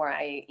point where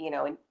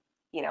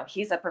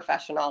he's a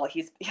professional.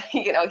 He's,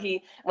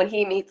 when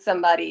he meets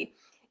somebody,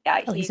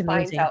 he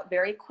finds out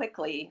very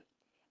quickly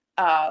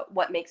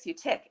what makes you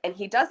tick. And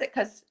he does it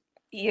because,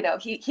 he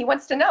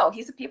wants to know.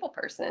 He's a people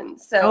person.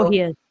 So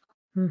he is.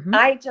 Mm-hmm.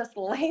 I just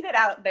laid it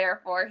out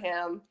there for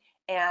him,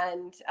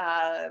 and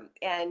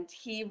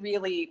he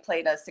really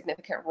played a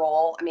significant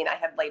role. I mean, I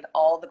had laid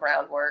all the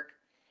groundwork,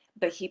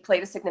 but he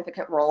played a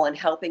significant role in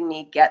helping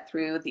me get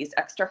through these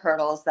extra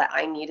hurdles that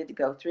I needed to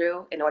go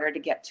through in order to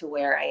get to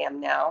where I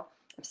am now.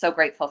 I'm so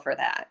grateful for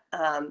that.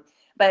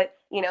 But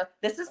you know,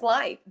 this is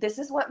life. This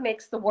is what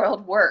makes the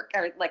world work.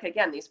 Or, like,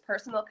 again, these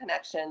personal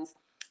connections,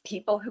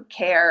 people who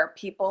care,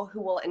 people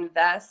who will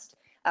invest,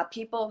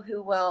 people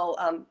who will,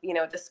 you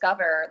know,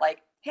 discover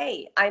like,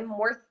 hey, I'm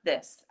worth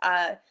this.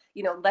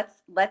 You know,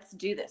 let's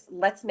do this.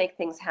 Let's make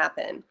things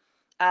happen.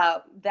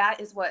 That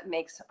is what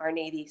makes our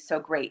Navy so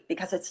great,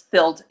 because it's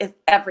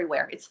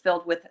everywhere. It's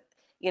filled with,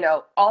 you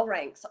know, all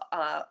ranks,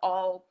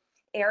 all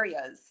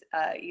areas,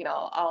 you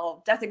know,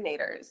 all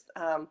designators.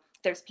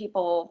 There's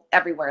people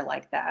everywhere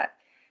like that.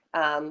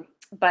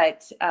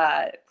 But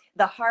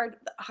the hard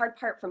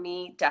part for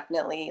me,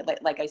 definitely,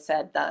 like I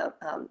said,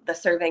 the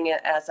serving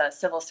as a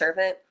civil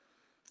servant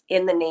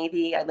in the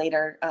Navy. I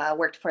later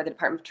worked for the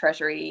Department of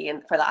Treasury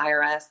and for the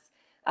IRS,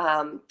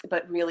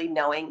 but really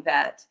knowing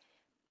that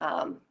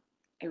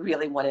I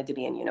really wanted to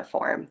be in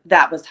uniform.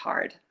 That was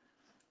hard.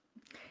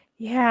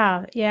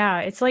 Yeah,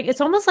 yeah. It's like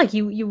it's almost like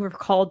you were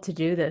called to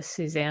do this,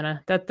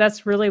 Susanna.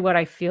 That's really what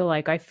I feel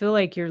like. I feel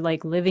like you're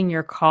like living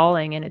your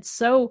calling, and it's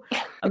so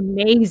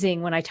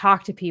amazing when I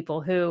talk to people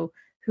who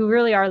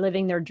really are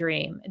living their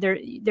dream.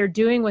 They're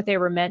doing what they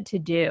were meant to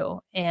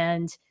do,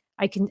 and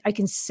I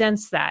can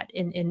sense that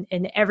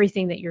in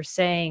everything that you're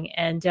saying.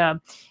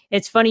 And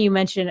it's funny you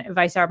mentioned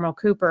Vice Admiral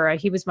Cooper.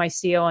 He was my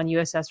CO on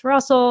USS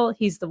Russell.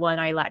 He's the one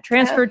I lat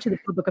transferred to the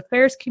public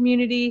affairs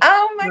community.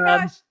 Oh my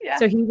gosh! Yeah.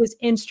 So he was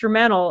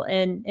instrumental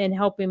in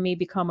helping me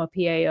become a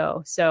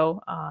PAO.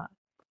 So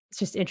it's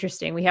just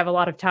interesting. We have a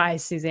lot of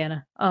ties,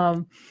 Susanna.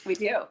 We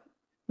do.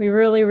 We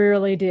really,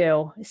 really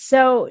do.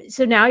 So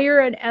now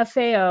you're an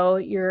FAO.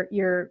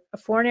 You're a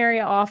foreign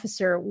area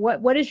officer.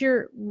 What is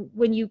your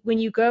when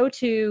you go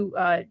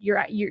to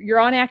you're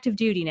on active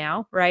duty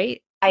now,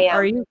 right? I am.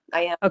 Are you?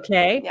 I am.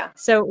 Okay. Yeah.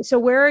 So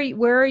where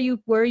are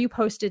you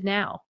posted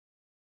now?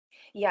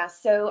 Yeah,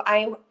 so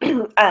I'm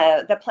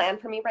the plan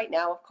for me right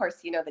now, of course,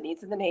 you know, the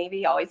needs of the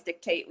Navy always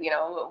dictate,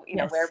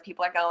 Yes. where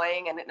people are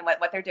going and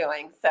what they're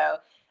doing. So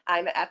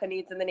I'm at the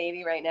needs of the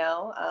Navy right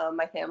now,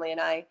 my family and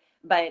I.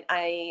 But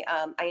I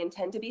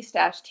intend to be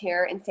stashed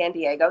here in San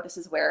Diego. This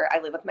is where I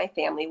live with my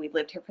family. We've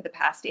lived here for the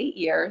past 8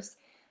 years.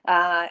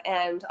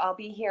 And I'll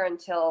be here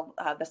until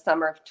the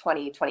summer of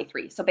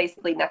 2023. So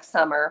basically next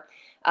summer.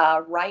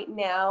 Right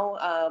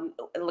now,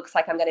 it looks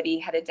like I'm going to be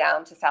headed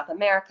down to South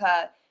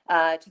America,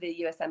 to the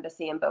U.S.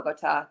 Embassy in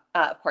Bogota.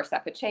 Of course,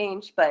 that could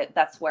change, but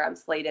that's where I'm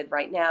slated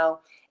right now.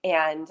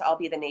 And I'll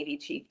be the Navy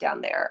chief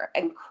down there.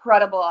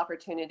 Incredible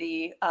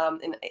opportunity,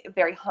 and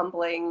very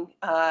humbling.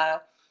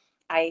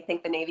 I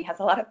think the Navy has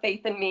a lot of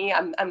faith in me.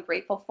 I'm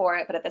grateful for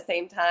it, but at the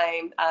same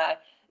time,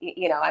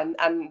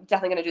 I'm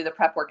definitely going to do the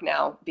prep work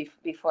now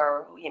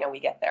before we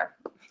get there.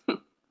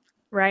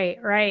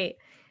 Right.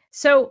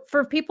 So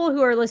for people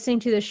who are listening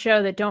to the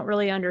show that don't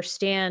really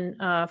understand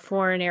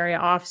foreign area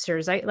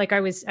officers,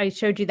 I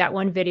showed you that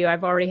one video.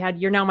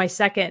 You're now my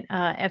second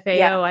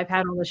FAO I've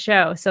had on the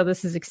show. So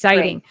this is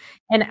exciting.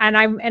 Great. And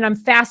I'm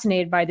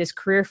fascinated by this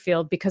career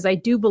field, because I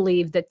do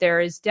believe that there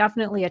is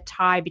definitely a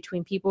tie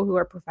between people who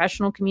are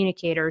professional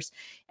communicators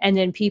and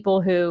then people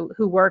who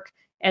work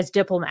as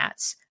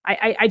diplomats.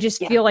 I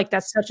just feel like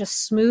that's such a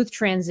smooth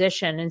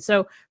transition. And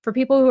so for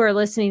people who are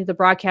listening to the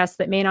broadcast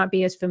that may not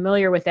be as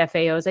familiar with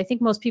FAOs, I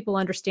think most people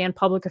understand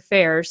public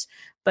affairs,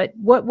 but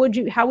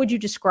how would you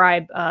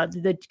describe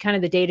the kind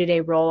of the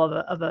day-to-day role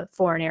of a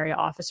foreign area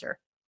officer?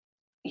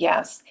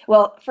 Yes.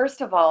 Well,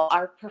 first of all,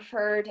 our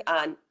preferred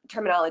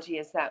terminology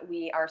is that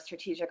we are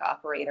strategic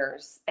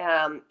operators,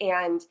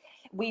 and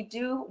we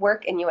do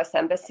work in U.S.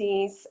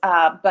 embassies,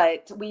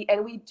 but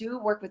we do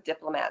work with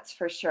diplomats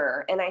for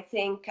sure. And I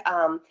think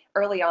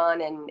early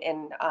on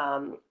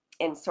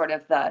in sort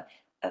of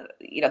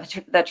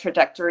the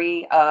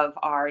trajectory of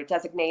our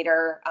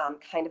designator,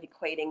 kind of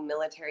equating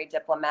military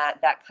diplomat,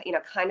 that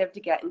kind of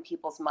to get in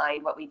people's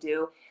mind what we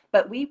do.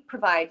 But we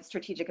provide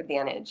strategic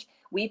advantage.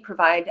 We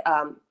provide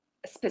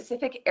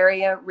specific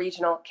area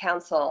regional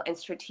counsel and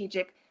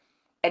strategic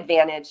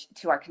advantage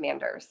to our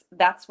commanders.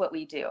 That's what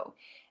we do.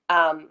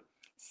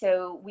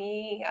 So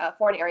we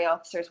foreign area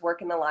officers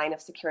work in the line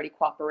of security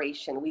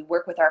cooperation. We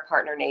work with our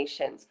partner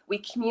nations. We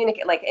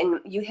communicate, and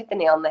you hit the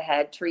nail on the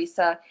head,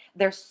 Teresa.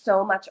 There's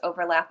so much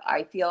overlap,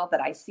 I feel,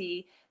 that I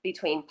see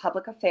between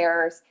public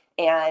affairs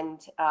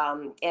and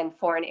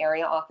foreign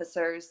area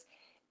officers.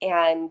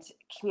 And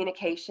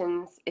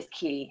communications is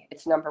key.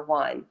 It's number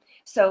one.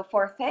 So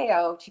for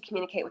FAO to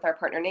communicate with our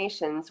partner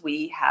nations,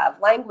 we have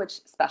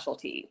language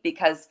specialty,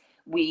 because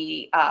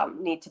we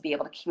need to be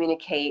able to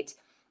communicate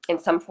in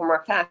some form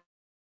or fashion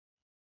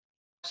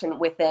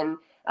within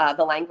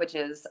the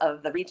languages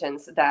of the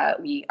regions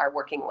that we are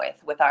working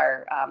with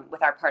our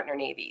partner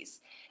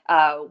navies.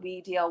 We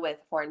deal with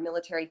foreign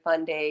military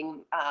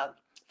funding,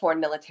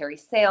 foreign military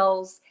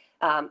sales,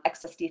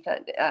 excess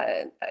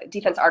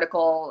defense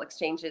article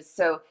exchanges.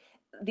 So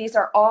these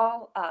are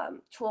all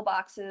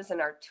toolboxes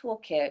in our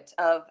toolkit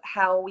of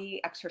how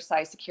we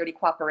exercise security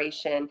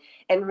cooperation.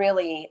 And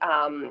really,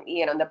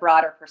 in the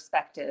broader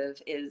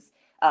perspective is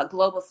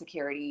global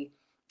security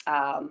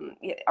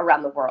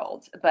around the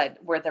world. But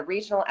we're the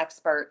regional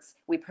experts.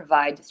 We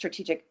provide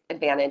strategic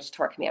advantage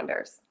to our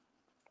commanders.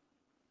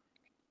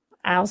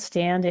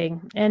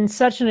 Outstanding. And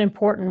such an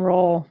important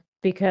role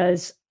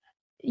because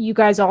you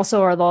guys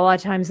also are a lot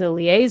of times the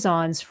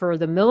liaisons for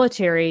the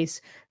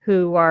militaries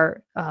who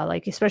are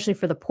like, especially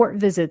for the port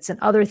visits and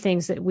other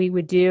things that we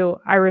would do.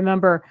 I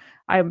remember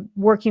I'm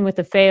working with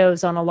the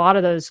FAOs on a lot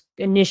of those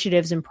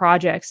initiatives and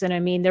projects. And I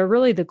mean, they're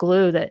really the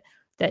glue that,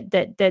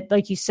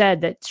 like you said,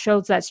 that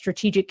shows that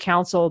strategic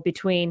council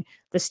between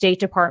the State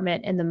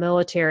Department and the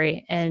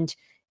military. And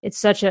it's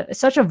such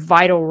a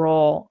vital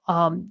role.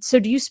 So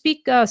do you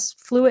speak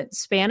fluent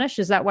Spanish?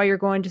 Is that why you're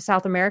going to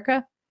South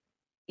America?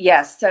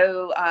 Yes.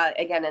 So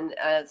again,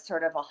 and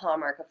sort of a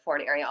hallmark of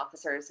foreign area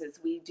officers is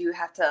we do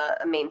have to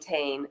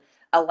maintain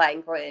a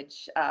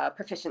language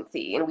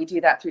proficiency, and we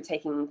do that through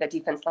taking the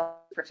defense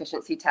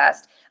proficiency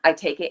test. I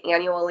take it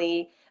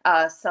annually.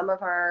 Some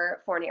of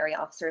our foreign area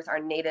officers are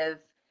native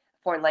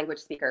foreign language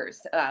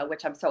speakers,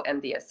 which I'm so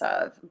envious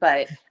of.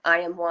 But I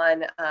am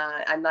one.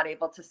 I'm not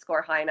able to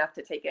score high enough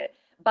to take it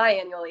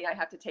biannually. I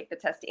have to take the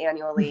test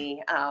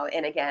annually.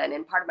 And again,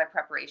 in part of my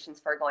preparations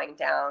for going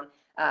down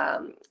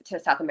to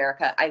South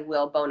America, I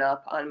will bone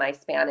up on my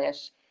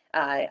Spanish.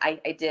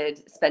 I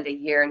did spend a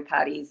year in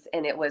Cadiz,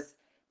 and it was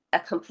a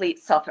complete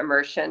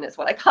self-immersion is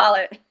what I call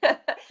it.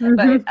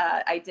 But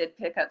I did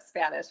pick up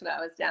Spanish when I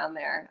was down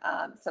there.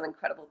 Some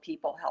incredible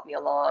people helped me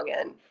along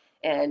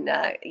and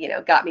you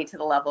know, got me to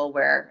the level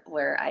where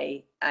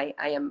I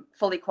am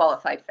fully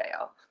qualified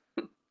FAO.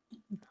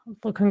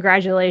 Well,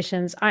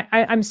 congratulations.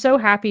 I'm so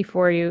happy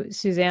for you,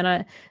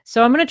 Susanna.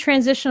 So I'm going to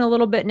transition a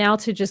little bit now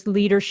to just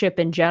leadership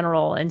in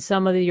general and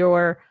some of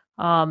your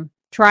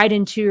tried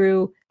and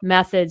true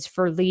methods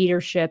for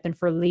leadership and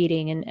for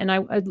leading. And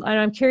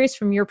I'm curious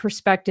from your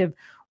perspective,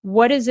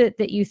 what is it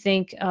that you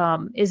think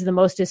is the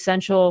most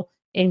essential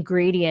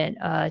ingredient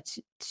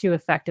to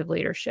effective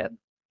leadership?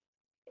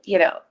 You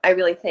know, I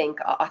really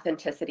think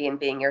authenticity and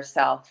being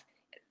yourself.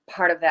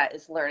 Part of that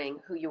is learning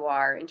who you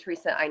are. And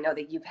Teresa, I know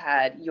that you've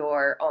had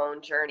your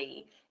own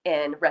journey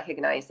in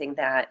recognizing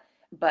that.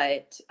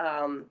 But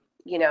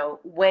you know,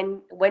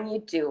 when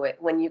you do it,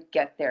 when you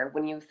get there,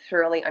 when you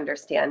thoroughly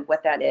understand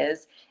what that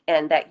is,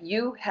 and that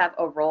you have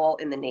a role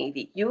in the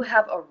Navy, you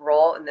have a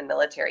role in the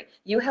military,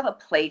 you have a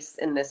place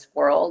in this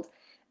world,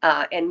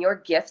 and your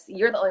gifts,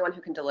 you're the only one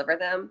who can deliver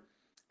them.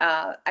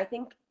 I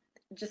think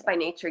just by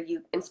nature,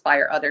 you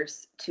inspire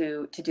others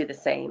to do the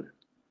same.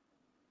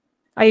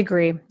 I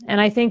agree. And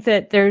I think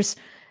that there's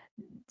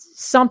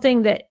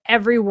something that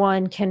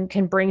everyone can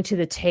bring to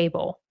the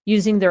table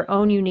using their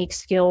own unique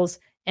skills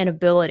and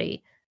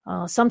ability.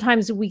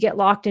 Sometimes we get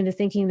locked into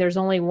thinking there's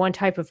only one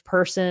type of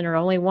person or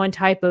only one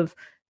type of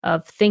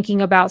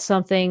thinking about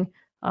something.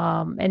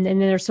 And then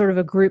there's sort of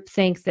a group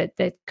think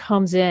that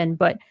comes in.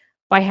 But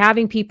by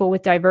having people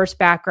with diverse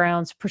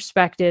backgrounds,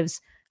 perspectives,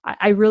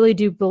 I really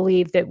do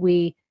believe that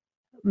we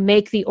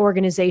make the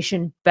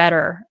organization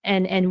better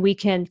and we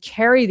can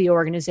carry the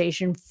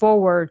organization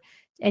forward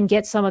and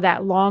get some of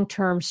that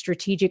long-term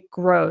strategic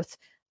growth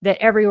that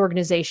every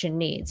organization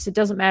needs. It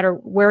doesn't matter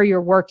where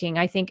you're working.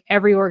 I think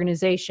every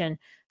organization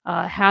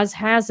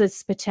has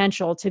its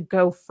potential to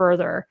go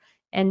further.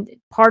 And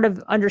part of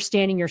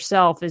understanding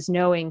yourself is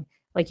knowing,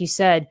 like you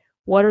said,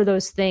 what are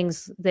those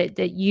things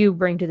that you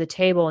bring to the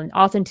table? And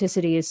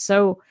authenticity is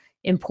so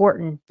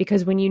important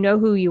because when you know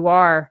who you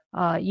are,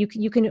 you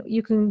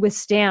can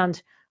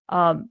withstand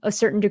a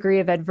certain degree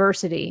of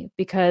adversity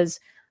because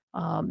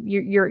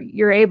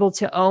you're able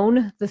to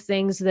own the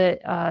things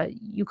that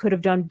you could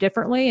have done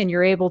differently, and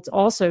you're able to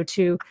also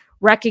to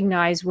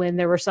recognize when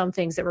there were some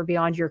things that were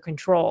beyond your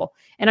control.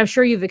 And I'm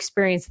sure you've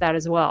experienced that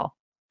as well.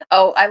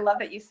 Oh, I love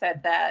that you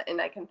said that, and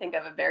I can think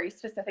of a very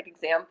specific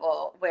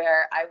example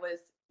where I was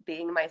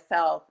being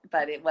myself,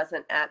 but it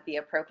wasn't at the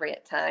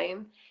appropriate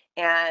time,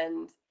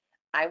 and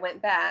I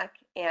went back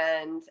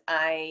and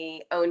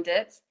I owned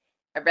it.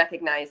 I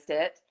recognized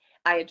it.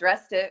 I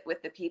addressed it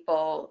with the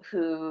people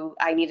who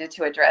I needed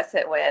to address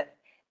it with.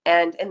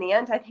 And in the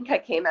end, I think I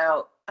came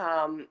out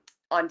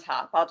on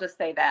top. I'll just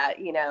say that,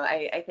 you know,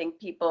 I think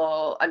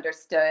people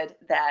understood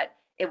that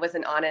it was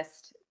an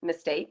honest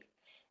mistake.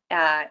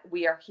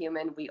 We are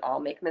human. We all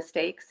make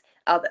mistakes.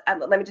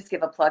 Let me just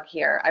give a plug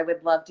here. I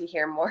would love to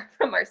hear more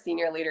from our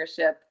senior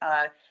leadership,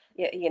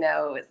 you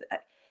know,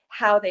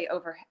 how they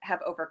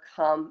have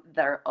overcome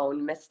their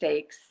own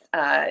mistakes.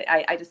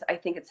 I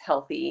think it's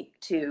healthy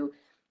to,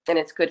 and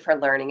it's good for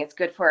learning. It's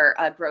good for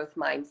a growth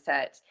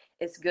mindset.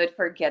 It's good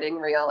for getting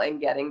real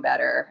and getting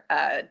better.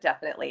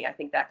 Definitely. I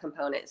think that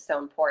component is so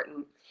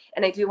important.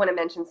 And I do want to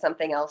mention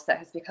something else that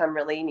has become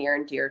really near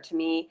and dear to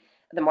me.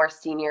 The more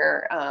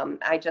senior,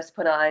 I just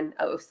put on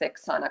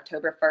 06 on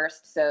October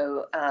 1st.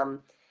 So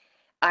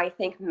I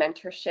think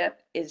mentorship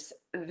is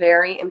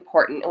very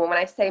important. And when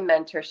I say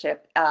mentorship,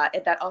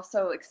 that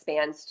also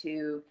expands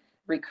to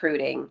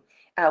recruiting.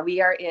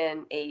 We are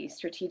in a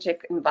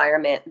strategic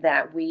environment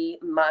that we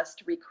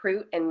must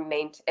recruit and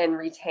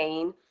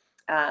retain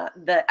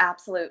the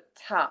absolute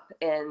top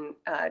in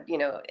you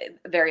know,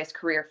 various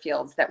career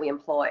fields that we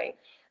employ.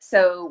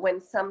 So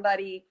when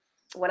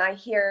I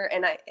hear,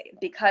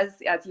 because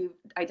as you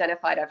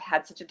identified, I've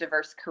had such a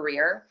diverse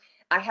career,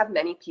 I have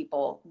many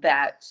people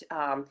that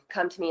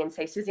come to me and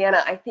say,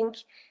 Susanna, I think,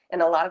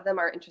 and a lot of them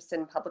are interested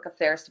in public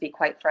affairs, to be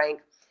quite frank.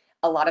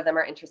 A lot of them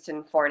are interested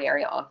in foreign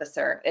area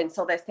officer. And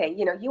so they say,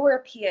 you were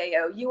a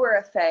PAO, you were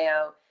a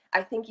FAO.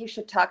 I think you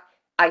should talk.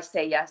 I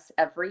say yes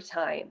every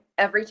time.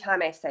 Every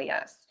time I say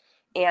yes.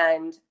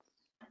 And,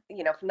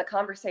 from the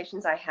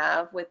conversations I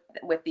have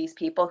with these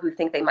people who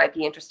think they might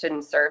be interested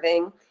in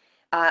serving,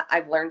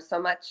 I've learned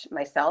so much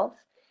myself.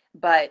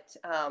 But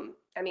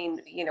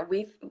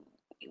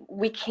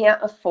we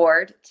can't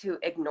afford to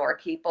ignore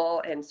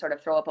people and sort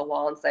of throw up a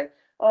wall and say,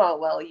 oh,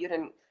 well, you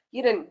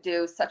didn't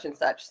do such and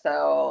such,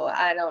 so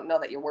I don't know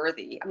that you're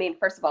worthy. I mean,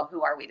 first of all,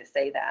 who are we to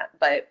say that?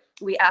 But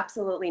we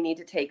absolutely need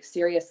to take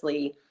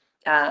seriously,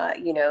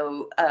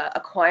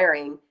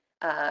 acquiring,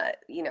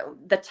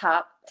 the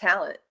top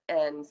talent.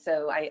 And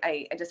so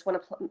I just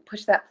want to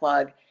push that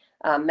plug,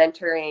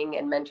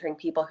 mentoring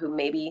people who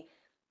maybe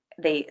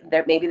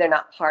they're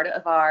not part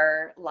of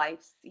our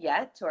lives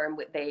yet, or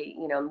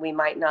we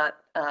might not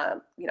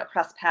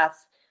cross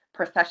paths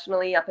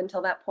professionally up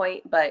until that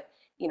point, but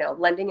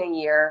lending a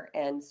year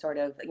and sort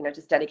of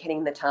just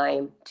dedicating the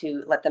time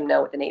to let them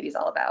know what the Navy's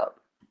all about.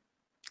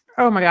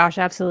 Oh my gosh,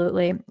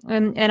 absolutely.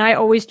 And I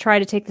always try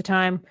to take the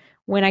time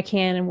when I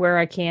can and where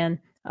I can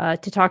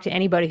to talk to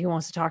anybody who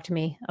wants to talk to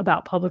me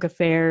about public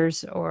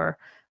affairs or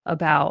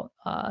about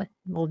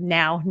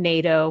now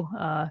NATO.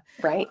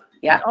 Right.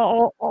 Yeah.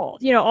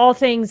 All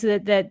things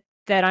that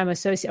I'm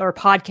associated, or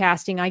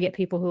podcasting. I get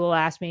people who will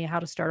ask me how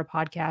to start a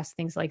podcast,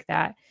 things like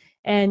that.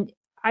 And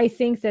I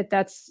think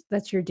that's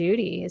your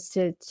duty, is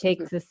to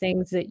take the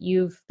things that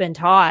you've been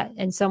taught.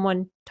 And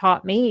someone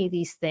taught me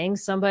these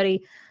things.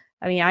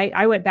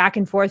 I went back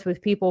and forth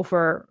with people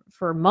for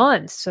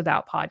months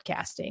about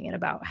podcasting and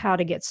about how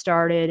to get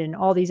started and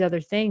all these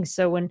other things.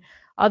 So when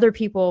other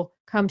people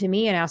come to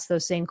me and ask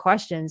those same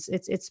questions,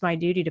 it's my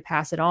duty to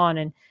pass it on.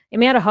 And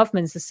Amanda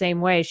Huffman's the same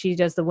way. She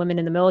does the Women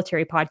in the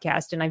Military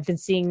podcast. And I've been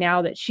seeing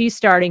now that she's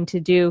starting to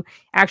do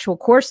actual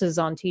courses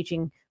on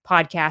teaching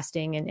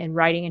podcasting and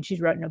writing. And she's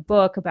written a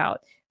book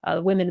about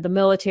women in the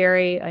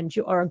military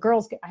or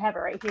girls. I have it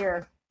right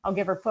here. I'll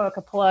give her book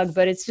a plug,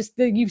 but it's just,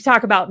 you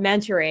talk about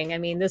mentoring. I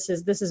mean, this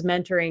is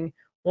mentoring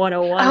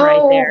 101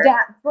 right there.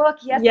 That book.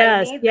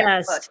 Yes. I need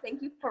that book.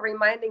 Thank you for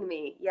reminding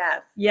me.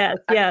 Yes.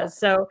 Yes.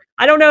 So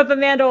I don't know if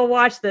Amanda will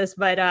watch this,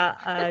 but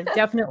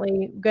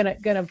definitely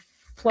gonna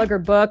plug her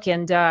book,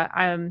 and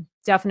I'm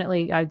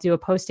definitely do a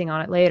posting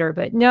on it later.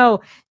 But no,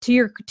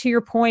 to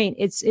your point,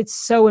 it's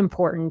so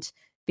important,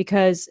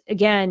 because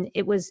again,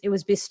 it was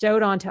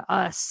bestowed onto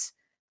us,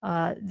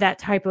 that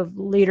type of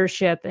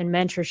leadership and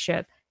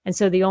mentorship. And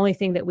so the only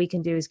thing that we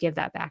can do is give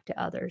that back to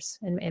others,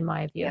 in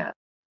my view. Yeah.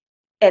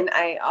 And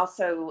I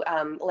also,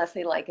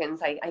 Leslie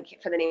Likens, I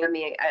for the name of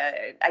me,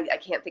 I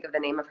can't think of the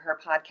name of her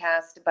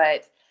podcast,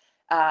 but,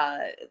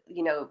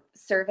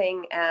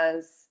 serving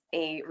as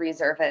a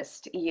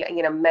reservist,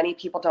 many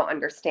people don't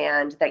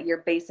understand that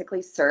you're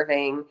basically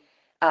serving,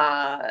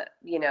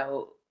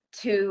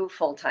 2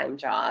 full-time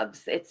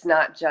jobs. It's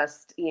not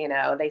just,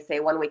 they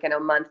say 1 week in a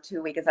month,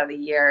 2 weeks out of the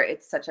year.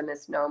 It's such a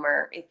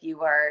misnomer. If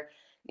you are,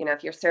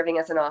 if you're serving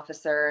as an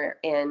officer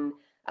in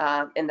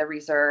the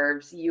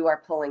reserves, you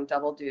are pulling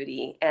double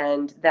duty,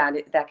 and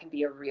that can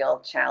be a real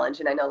challenge.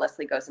 And I know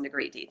Leslie goes into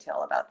great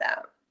detail about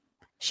that.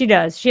 She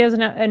does. She has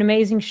an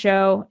amazing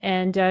show,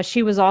 and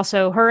she was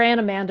also, her and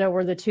Amanda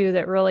were the two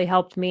that really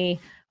helped me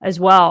as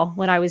well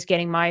when I was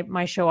getting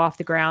my show off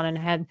the ground and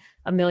had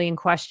a million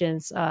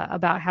questions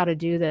about how to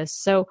do this.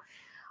 So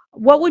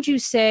what would you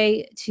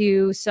say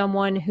to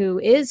someone who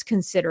is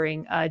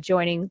considering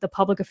joining the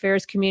public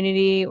affairs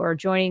community, or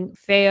joining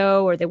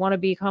FAO, or they want to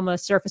become a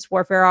surface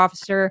warfare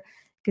officer?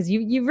 Because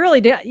you really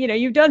did,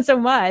 you've done so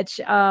much.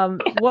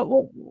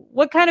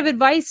 What kind of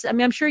advice? I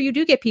mean, I'm sure you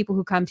do get people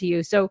who come to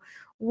you. So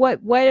what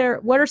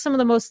are some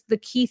of the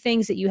key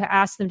things that you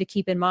ask them to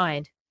keep in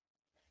mind?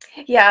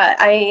 Yeah,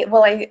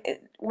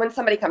 when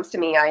somebody comes to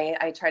me,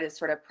 I try to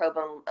sort of probe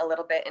them a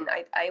little bit, and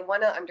I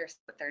want to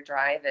understand what their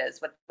drive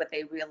is, what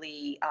they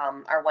really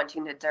are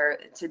wanting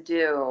to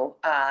do.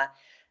 Why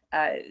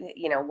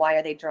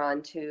are they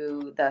drawn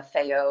to the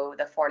FAO,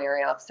 the Foreign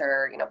Area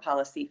Officer,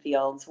 policy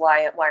fields?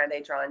 Why are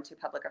they drawn to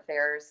public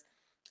affairs?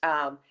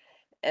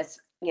 As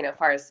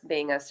far as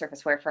being a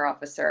surface warfare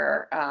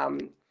officer,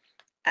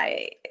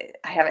 I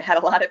haven't had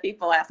a lot of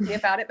people ask me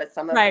about it, but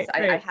some of us,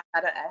 I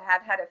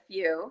have had a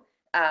few.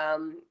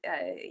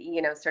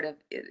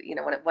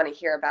 Want to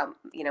hear about,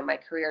 my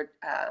career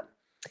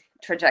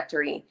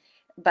trajectory,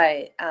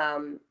 but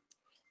I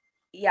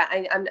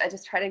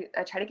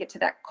try to get to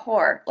that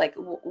core, like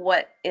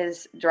what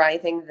is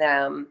driving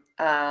them,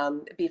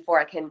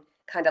 before I can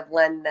kind of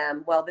lend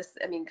them,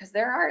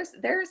 because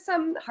there's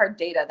some hard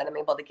data that I'm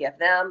able to give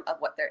them of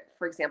what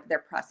for example, their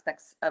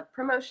prospects of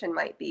promotion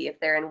might be if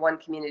they're in one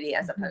community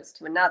as opposed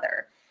to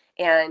another.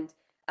 And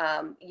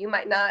you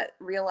might not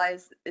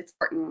realize it's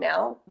important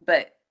now,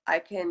 but I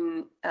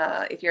can,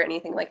 if you're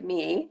anything like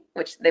me,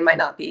 which they might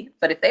not be,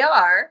 but if they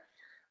are,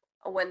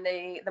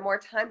 the more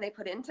time they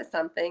put into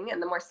something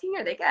and the more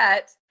senior they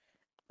get,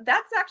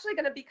 that's actually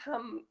going to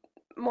become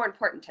more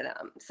important to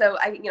them. So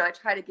I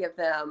try to give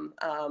them,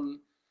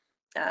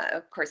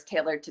 of course,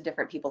 tailored to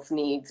different people's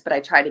needs, but I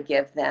try to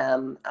give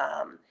them,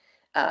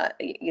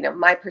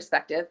 my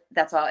perspective.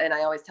 That's all. And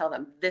I always tell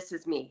them, this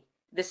is me.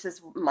 This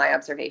is my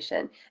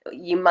observation.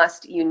 You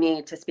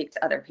need to speak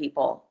to other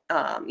people.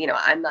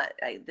 I'm not,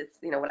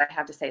 what I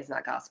have to say is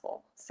not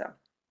gospel. So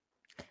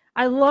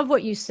I love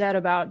what you said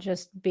about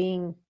just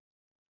being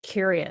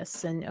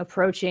curious and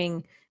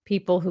approaching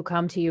people who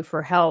come to you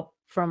for help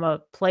from a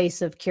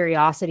place of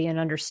curiosity and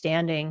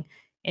understanding,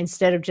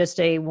 instead of just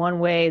a one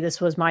way,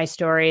 this was my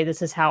story,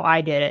 this is how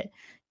I did it.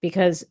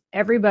 Because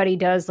everybody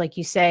does, like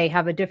you say,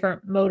 have a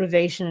different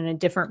motivation and a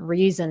different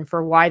reason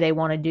for why they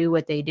want to do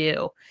what they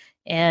do.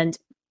 And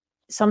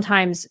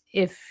sometimes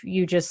if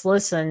you just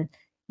listen,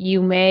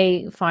 you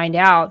may find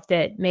out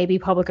that maybe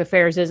public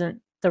affairs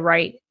isn't the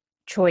right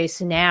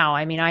choice now.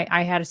 I mean,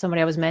 I had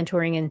somebody I was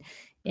mentoring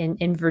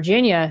in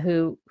Virginia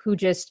who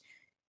just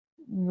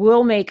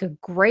will make a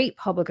great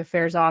public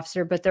affairs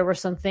officer, but there were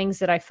some things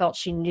that I felt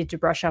she needed to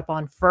brush up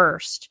on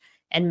first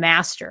and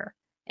master.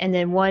 And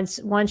then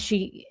once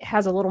she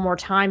has a little more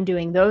time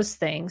doing those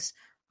things,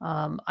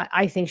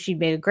 I think she'd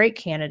be a great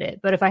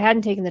candidate. But if I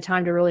hadn't taken the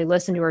time to really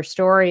listen to her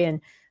story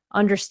and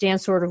understand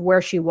sort of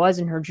where she was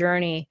in her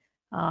journey,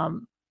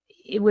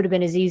 it would have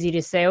been as easy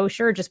to say, oh,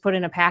 sure, just put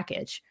in a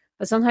package.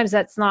 But sometimes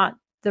that's not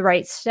the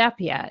right step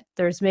yet.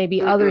 There's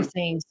maybe other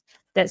things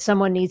that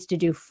someone needs to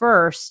do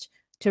first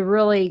to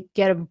really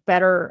get a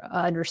better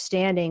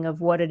understanding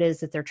of what it is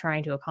that they're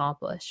trying to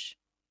accomplish.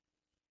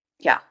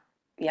 Yeah,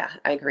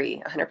 I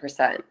agree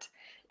 100%.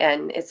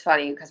 And it's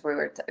funny because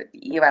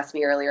you asked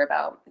me earlier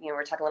about,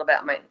 we're talking a little bit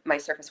about my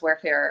surface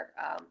warfare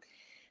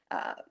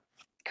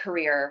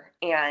career.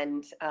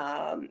 And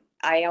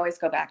I always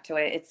go back to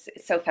it. It's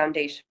so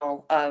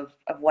foundational of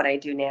what I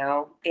do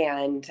now.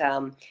 And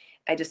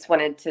I just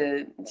wanted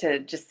to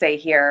just say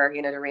here,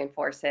 to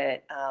reinforce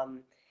it.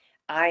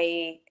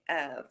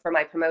 For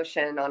my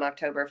promotion on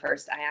October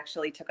 1st, I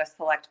actually took a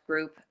select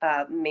group,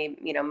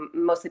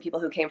 mostly people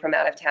who came from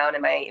out of town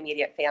and my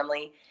immediate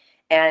family.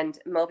 And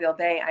Mobile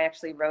Bay, I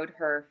actually rode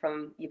her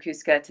from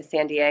Yokosuka to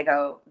San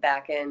Diego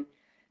back in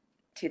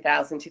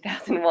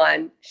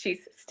 2001.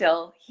 She's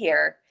still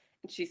here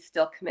and she's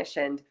still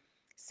commissioned.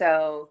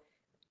 So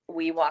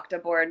we walked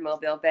aboard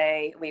Mobile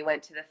Bay. We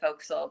went to the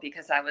forecastle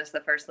because I was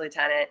the first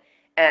lieutenant.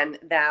 And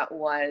that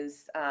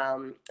was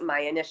my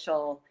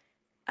initial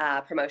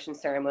promotion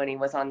ceremony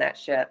was on that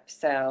ship.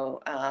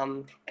 So,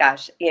 and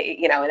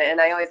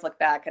I always look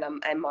back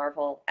and I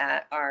marvel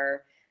at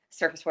our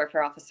surface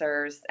warfare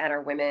officers, at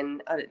our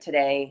women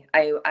today.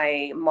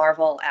 I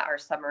marvel at our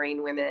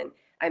submarine women.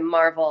 I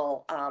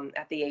marvel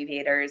at the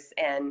aviators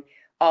and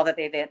all that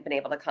they've been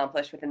able to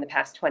accomplish within the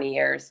past 20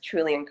 years.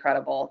 Truly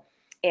incredible.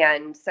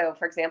 And so,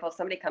 for example, if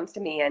somebody comes to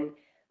me and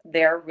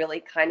they're really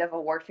kind of a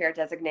warfare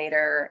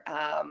designator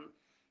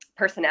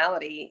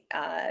personality,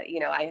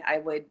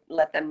 I would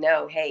let them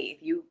know, hey,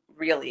 if you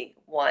really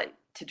want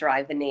to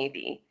drive the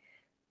Navy,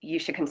 you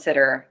should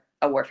consider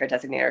a warfare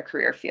designator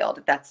career field.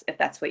 If that's what if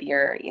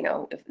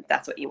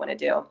that's what you want to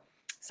do.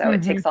 So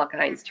It takes all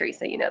kinds,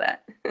 Teresa, you know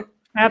that.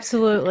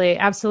 Absolutely.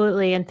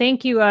 Absolutely. And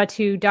thank you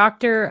to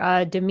Dr.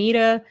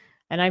 Demita,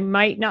 and I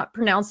might not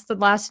pronounce the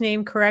last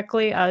name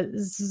correctly,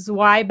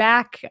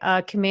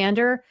 Zweiback,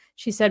 Commander.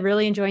 She said,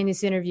 really enjoying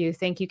this interview.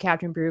 Thank you,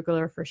 Captain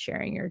Brugler, for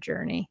sharing your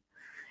journey.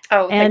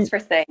 Oh, thanks for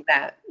saying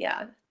that.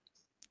 Yeah.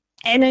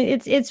 And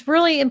it's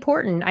really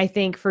important, I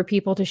think, for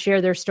people to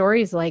share their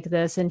stories like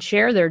this and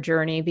share their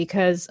journey,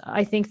 because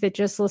I think that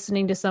just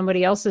listening to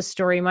somebody else's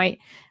story might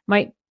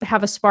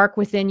have a spark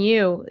within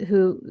you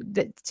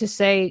to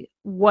say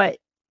what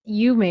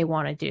you may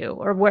want to do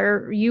or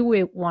where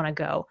you want to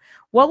go.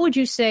 What would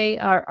you say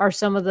are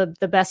some of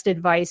the best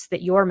advice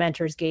that your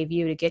mentors gave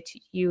you to get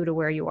you to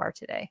where you are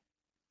today?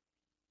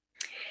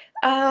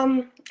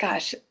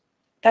 Gosh.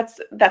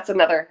 That's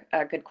another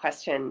good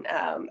question.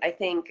 I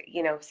think,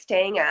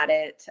 staying at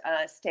it,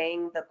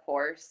 staying the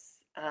course.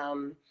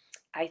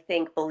 I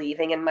think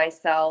believing in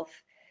myself,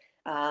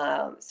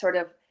 sort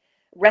of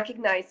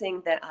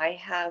recognizing that I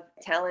have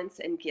talents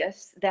and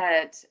gifts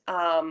that,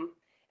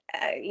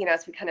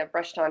 as we kind of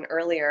brushed on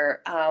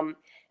earlier,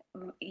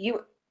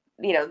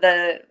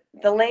 the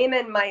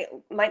layman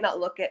might not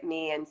look at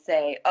me and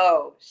say,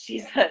 oh,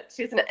 she's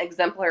an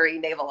exemplary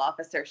naval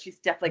officer. She's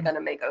definitely going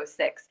to make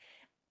 06.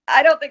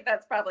 I don't think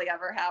that's probably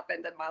ever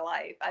happened in my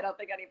life. I don't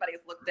think anybody's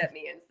looked at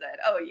me and said,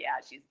 oh yeah,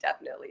 she's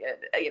definitely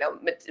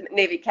a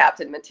Navy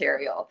captain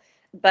material.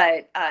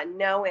 But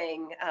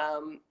knowing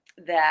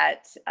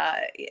that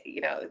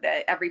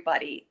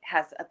everybody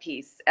has a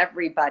piece,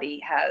 everybody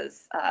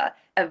has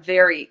a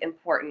very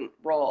important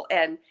role.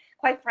 And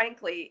quite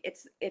frankly,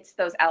 it's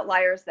those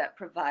outliers that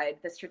provide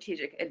the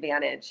strategic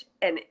advantage.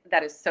 And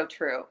that is so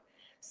true.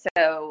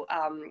 So,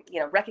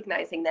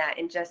 recognizing that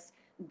and just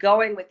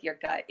going with your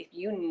gut. If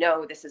you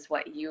know this is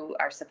what you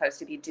are supposed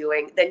to be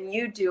doing, then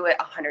you do it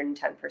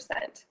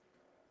 110%.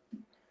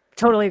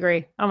 Totally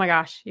agree. Oh my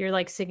gosh, you're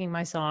like singing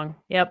my song.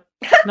 Yep.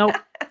 Nope.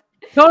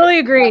 Totally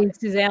agree,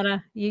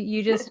 Susanna.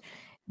 You just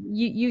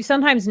you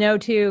sometimes know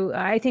too.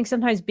 I think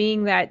sometimes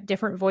being that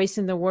different voice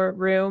in the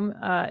room,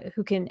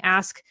 who can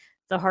ask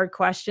the hard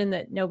question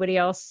that nobody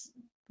else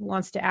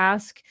wants to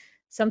ask,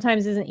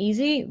 sometimes isn't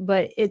easy,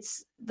 but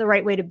it's the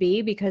right way to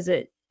be, because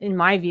it, in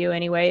my view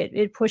anyway,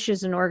 it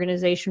pushes an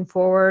organization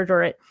forward,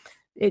 or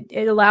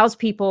it allows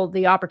people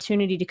the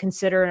opportunity to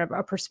consider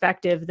a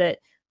perspective that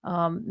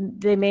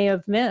they may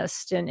have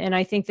missed. And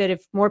I think that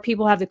if more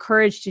people have the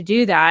courage to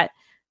do that,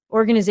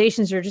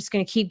 organizations are just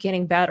going to keep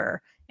getting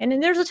better. And then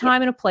there's a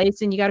time and a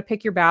place, and you got to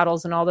pick your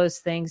battles and all those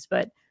things.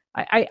 But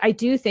I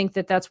do think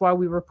that that's why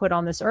we were put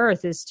on this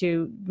earth, is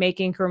to make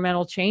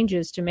incremental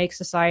changes to make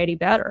society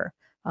better.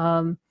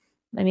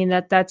 I mean,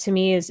 that to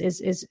me is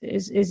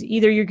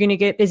either you're going to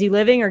get busy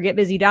living or get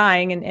busy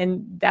dying,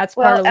 and that's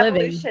part of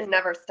living. Evolution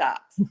never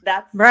stops.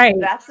 That's right.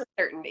 That's a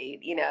certainty.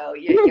 You know,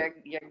 you're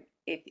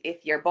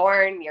if you're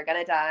born, you're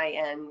going to die,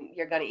 and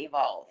you're going to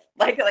evolve.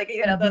 Like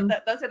you know,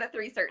 those are the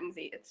three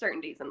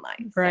certainties in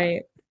life.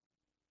 Right.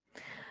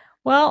 So.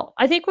 Well,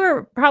 I think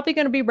we're probably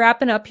going to be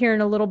wrapping up here in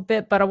a little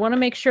bit, but I want to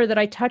make sure that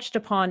I touched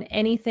upon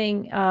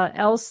anything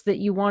else that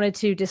you wanted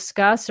to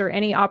discuss, or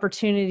any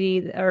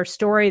opportunity or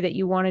story that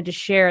you wanted to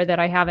share that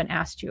I haven't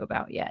asked you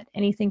about yet.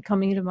 Anything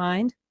coming to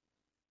mind?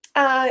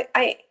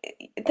 I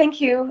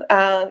thank you,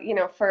 you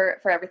know,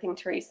 for everything,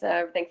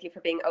 Teresa. Thank you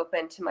for being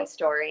open to my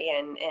story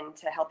and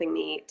to helping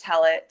me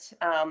tell it.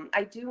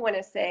 I do want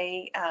to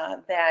say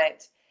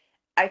that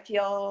I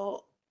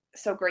feel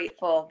so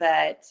grateful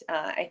that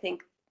I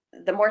think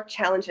the more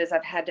challenges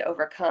I've had to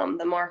overcome,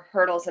 the more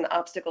hurdles and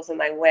obstacles in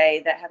my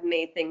way that have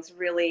made things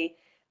really,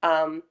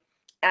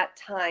 at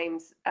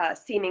times,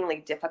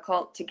 seemingly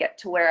difficult to get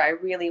to where I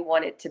really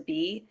wanted to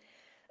be,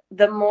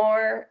 the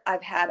more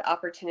I've had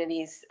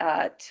opportunities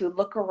to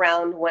look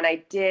around when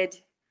I did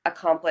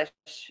accomplish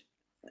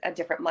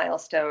different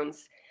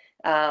milestones,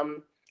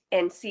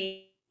 and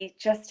see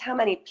just how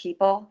many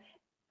people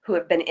who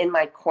have been in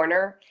my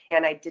corner,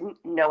 and I didn't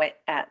know it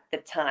at the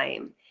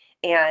time.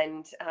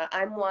 And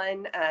I'm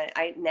one,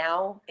 I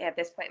now, at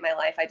this point in my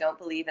life, I don't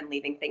believe in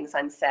leaving things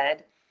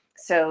unsaid.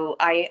 So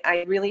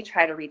I really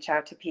try to reach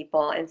out to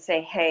people and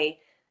say, hey,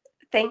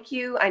 thank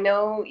you. I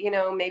know, you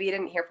know, maybe you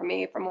didn't hear from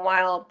me from a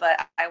while,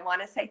 but I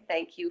want to say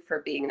thank you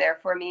for being there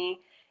for me.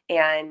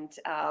 And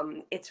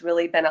it's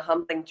really been a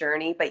humbling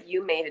journey, but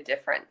you made a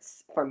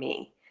difference for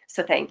me.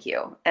 So thank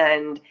you.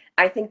 And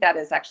I think that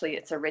is actually,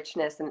 it's a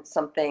richness, and it's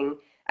something,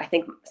 I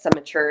think some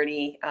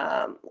maturity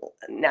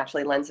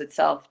naturally lends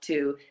itself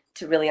to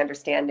really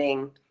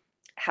understanding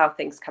how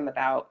things come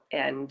about.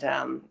 And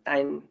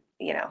I'm,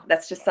 you know,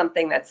 that's just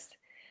something that's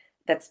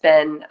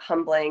been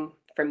humbling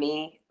for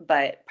me,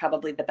 but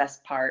probably the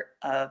best part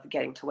of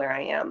getting to where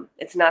I am.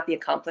 It's not the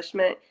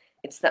accomplishment,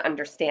 it's the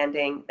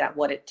understanding that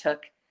what it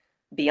took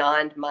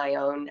beyond my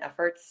own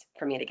efforts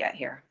for me to get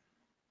here.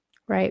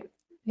 Right.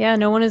 Yeah,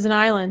 no one is an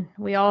island.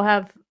 We all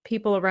have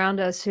people around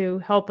us who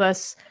help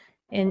us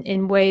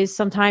in ways,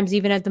 sometimes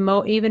even at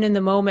even in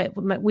the moment,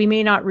 we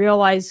may not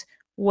realize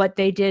what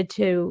they did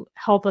to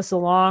help us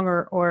along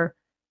or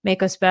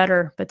make us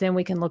better, but then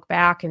we can look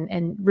back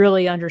and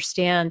really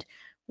understand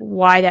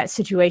why that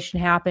situation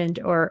happened,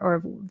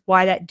 or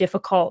why that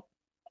difficulty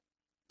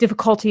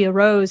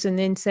arose, and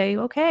then say,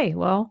 okay,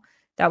 well,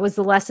 that was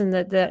the lesson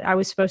that I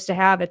was supposed to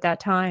have at that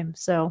time.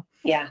 So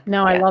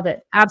I love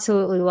it.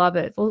 Absolutely love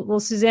it. Well,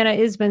 Susanna,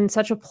 it's been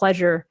such a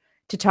pleasure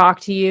to talk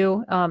to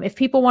you. If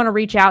people want to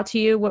reach out to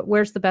you,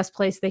 where's the best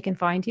place they can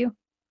find you?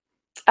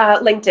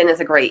 LinkedIn is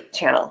a great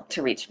channel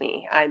to reach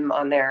me. I'm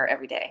on there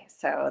every day.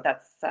 So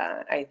that's,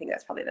 I think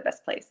that's probably the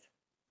best place.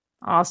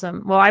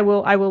 Awesome. Well, I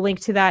will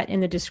link to that in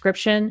the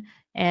description,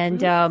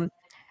 and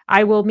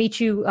I will meet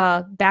you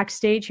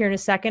backstage here in a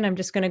second. I'm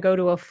just going to go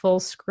to a full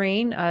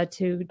screen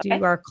to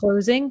do our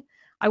closing.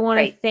 I want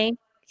to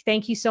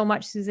thank you so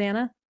much,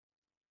 Susanna.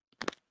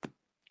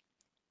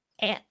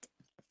 And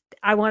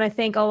I want to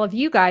thank all of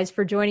you guys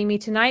for joining me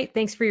tonight.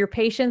 Thanks for your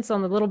patience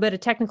on the little bit of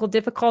technical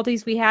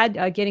difficulties we had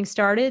getting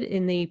started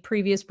in the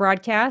previous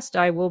broadcast.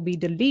 I will be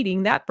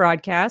deleting that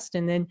broadcast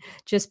and then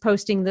just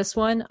posting this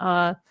one.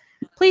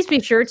 Please be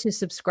sure to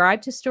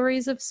subscribe to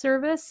Stories of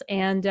Service,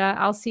 and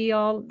I'll see you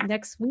all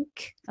next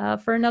week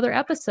for another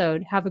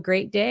episode. Have a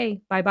great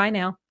day. Bye-bye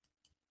now.